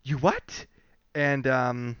 "You what?" And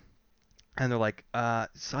and they're like,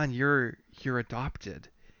 son, you're adopted.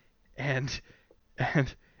 And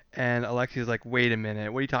and and Alexia's like, wait a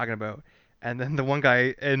minute, what are you talking about? And then the one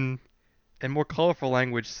guy in more colorful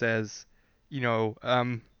language says, you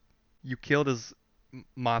killed his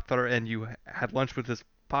mother and you had lunch with his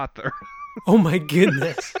pater. Oh my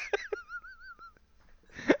goodness.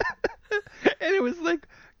 And it was like,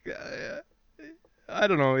 uh, I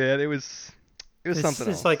don't know, yeah, it was This something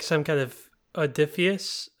is like else. some kind of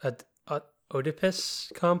Oedipus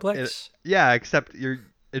It, complex. yeah, except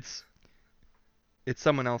it's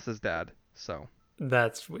someone else's dad. So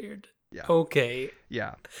That's weird. yeah, Okay.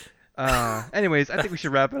 yeah. Anyways, I think we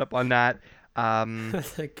should wrap it up on that.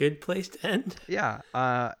 That's a good place to end. Yeah.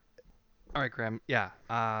 All right, Graham. Yeah.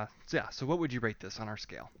 So what would you rate this on our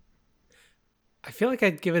scale? I feel like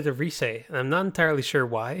I'd give it a resay, and I'm not entirely sure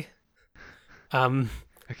why. Um,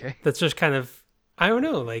 Okay. that's just kind of I don't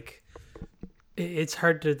know. Like it's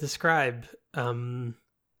hard to describe. I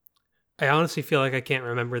honestly feel like I can't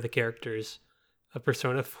remember the characters of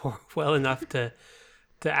Persona 4 well enough to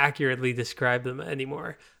accurately describe them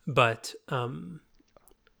anymore. But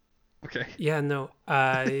Okay. yeah, no,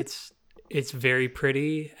 it's very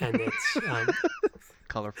pretty and it's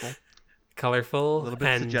Colorful. A colorful little bit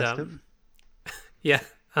and suggestive. yeah,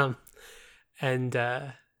 um, and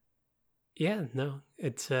yeah, no,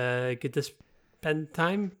 it's good to spend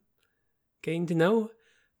time getting to know.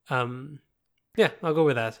 Um, yeah, I'll go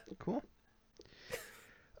with that. Cool.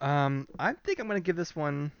 I think I'm gonna give this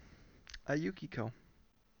one a Yukiko.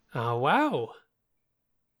 Oh wow,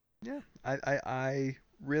 Yeah. I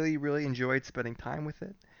really really enjoyed spending time with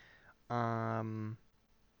it. Um.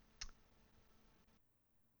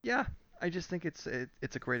 Yeah. I just think it's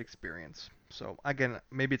a great experience. So again,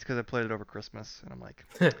 maybe it's because I played it over Christmas, and I'm like,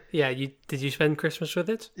 Yeah, did you spend Christmas with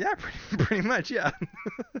it? yeah, pretty much, yeah.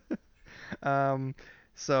 um,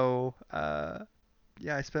 so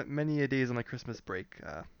yeah, I spent many a days on my Christmas break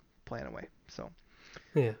playing away. So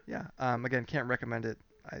Yeah. yeah, again, can't recommend it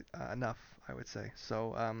enough, I would say.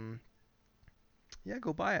 So yeah,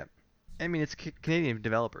 go buy it. I mean, it's a Canadian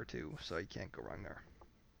developer too, so you can't go wrong there.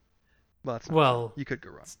 Well, that's not true. Well, You could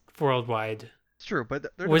go wrong. it's worldwide. It's true, but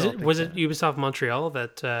they're Was it developing was it Canada. Ubisoft Montreal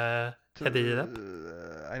that headed it up?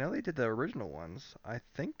 I know they did the original ones. I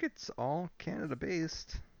think it's all Canada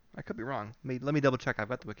based. I could be wrong. Let me double check. I've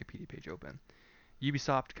got the Wikipedia page open.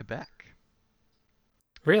 Ubisoft Quebec.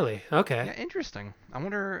 Really? Yeah, Okay. interesting. I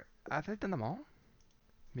wonder, have they done them all?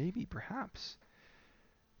 Maybe, perhaps.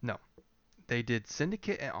 No, they did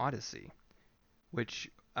Syndicate and Odyssey, which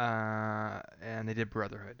and they did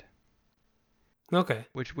Brotherhood, Okay.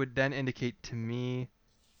 which would then indicate to me,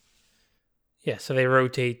 Yeah, so they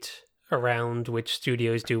rotate around which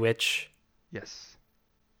studios do which. yes,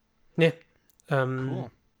 Yeah.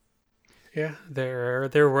 cool. Yeah, they're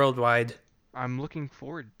worldwide. I'm looking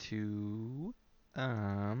forward to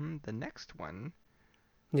the next one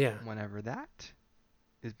Yeah. whenever that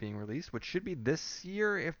is being released, which should be this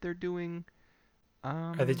year if they're doing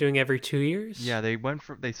Are they doing every 2 years? yeah,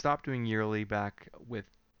 they stopped doing yearly back with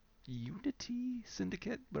Unity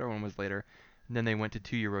Syndicate, whatever one was later. And then they went to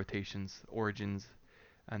 2 year rotations, Origins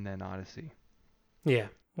and then Odyssey. Yeah,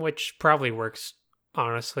 which probably works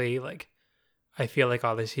honestly. Like I feel like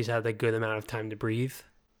Odyssey's had a good amount of time to breathe.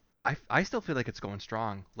 I still feel like it's going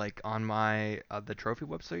strong. Like on my the trophy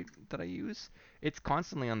website that I use, it's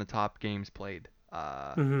constantly on the top games played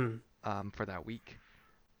Mm-hmm. for that week.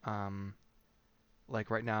 Um,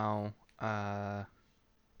 like right now,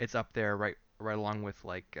 it's up there right along with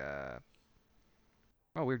like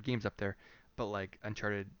weird games up there, but like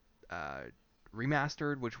Uncharted uh,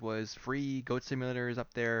 remastered, which was free. Goat Simulator is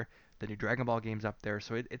up there. The new Dragon Ball game's up there,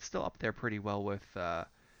 so it's still up there pretty well with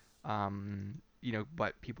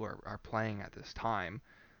what people are playing at this time.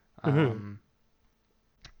 Mm-hmm. Um,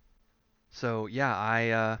 so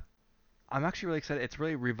yeah, I'm actually really excited. It's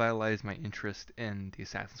really revitalized my interest in the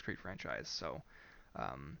Assassin's Creed franchise. So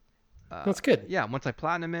um, That's good. yeah, once I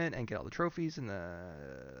platinum it and get all the trophies and the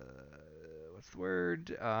what's the word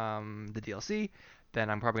the DLC, then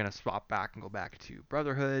I'm probably gonna swap back and go back to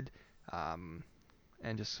Brotherhood, um,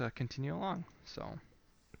 and just continue along. So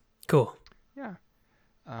Cool. yeah.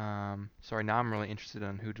 Sorry, now I'm really interested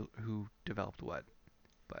in who developed what,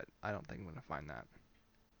 but I don't think I'm gonna find that.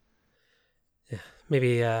 Yeah.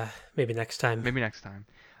 Maybe next time. Maybe next time.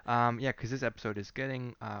 Yeah, because this episode is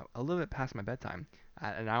getting a little bit past my bedtime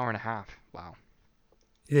at an hour and a half. Wow.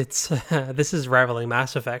 It's this is rivaling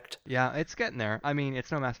Mass Effect. Yeah, it's getting there. I mean,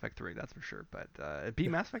 it's no Mass Effect 3, that's for sure, but it beat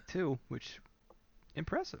Mass Effect 2, which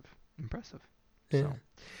impressive, impressive. Yeah. So,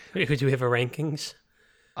 Who do we have a rankings?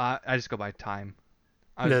 I just go by time.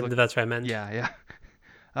 I was No, look, that's what I meant. yeah,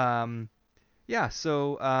 yeah. Yeah.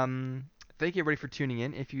 So, thank you everybody for tuning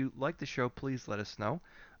in. If you like the show, please let us know.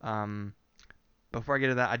 Um, Before I get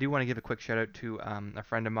to that, I do want to give a quick shout out to a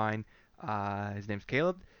friend of mine. His name's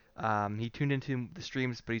Caleb. He tuned into the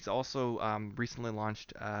streams, but he's also recently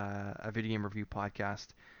launched a video game review podcast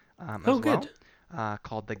Oh, as well, good.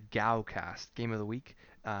 called the GOW Game of the Week.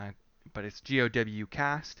 But it's GOW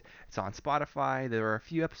Cast. It's on Spotify. There are a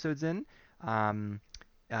few episodes in.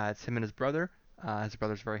 It's him and his brother. His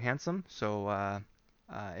brother's very handsome, so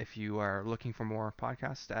if you are looking for more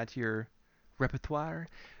podcasts to add to your repertoire,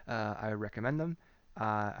 I would recommend them.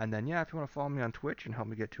 And then, yeah, if you want to follow me on Twitch and help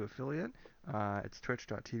me get to affiliate, it's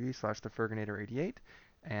twitch.tv/theferganator88.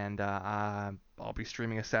 And I'll be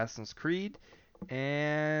streaming Assassin's Creed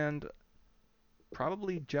and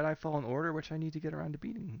probably Jedi Fallen Order, which I need to get around to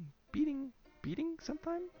beating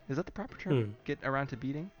sometime? Is that the proper term? Get around to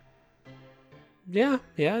beating? Yeah,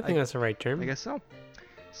 I think that's the right term. I guess so.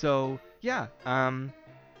 So, yeah,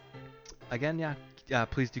 again, yeah,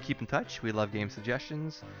 please do keep in touch. We love game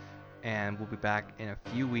suggestions, and we'll be back in a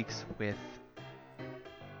few weeks with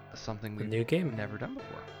something we've new game. never done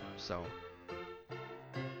before. So,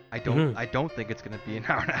 I don't think it's going to be an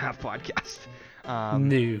hour and a half podcast.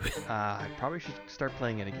 No. I probably should start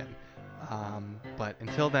playing it again. But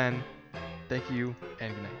until then, thank you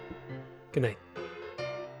and good night. Good night.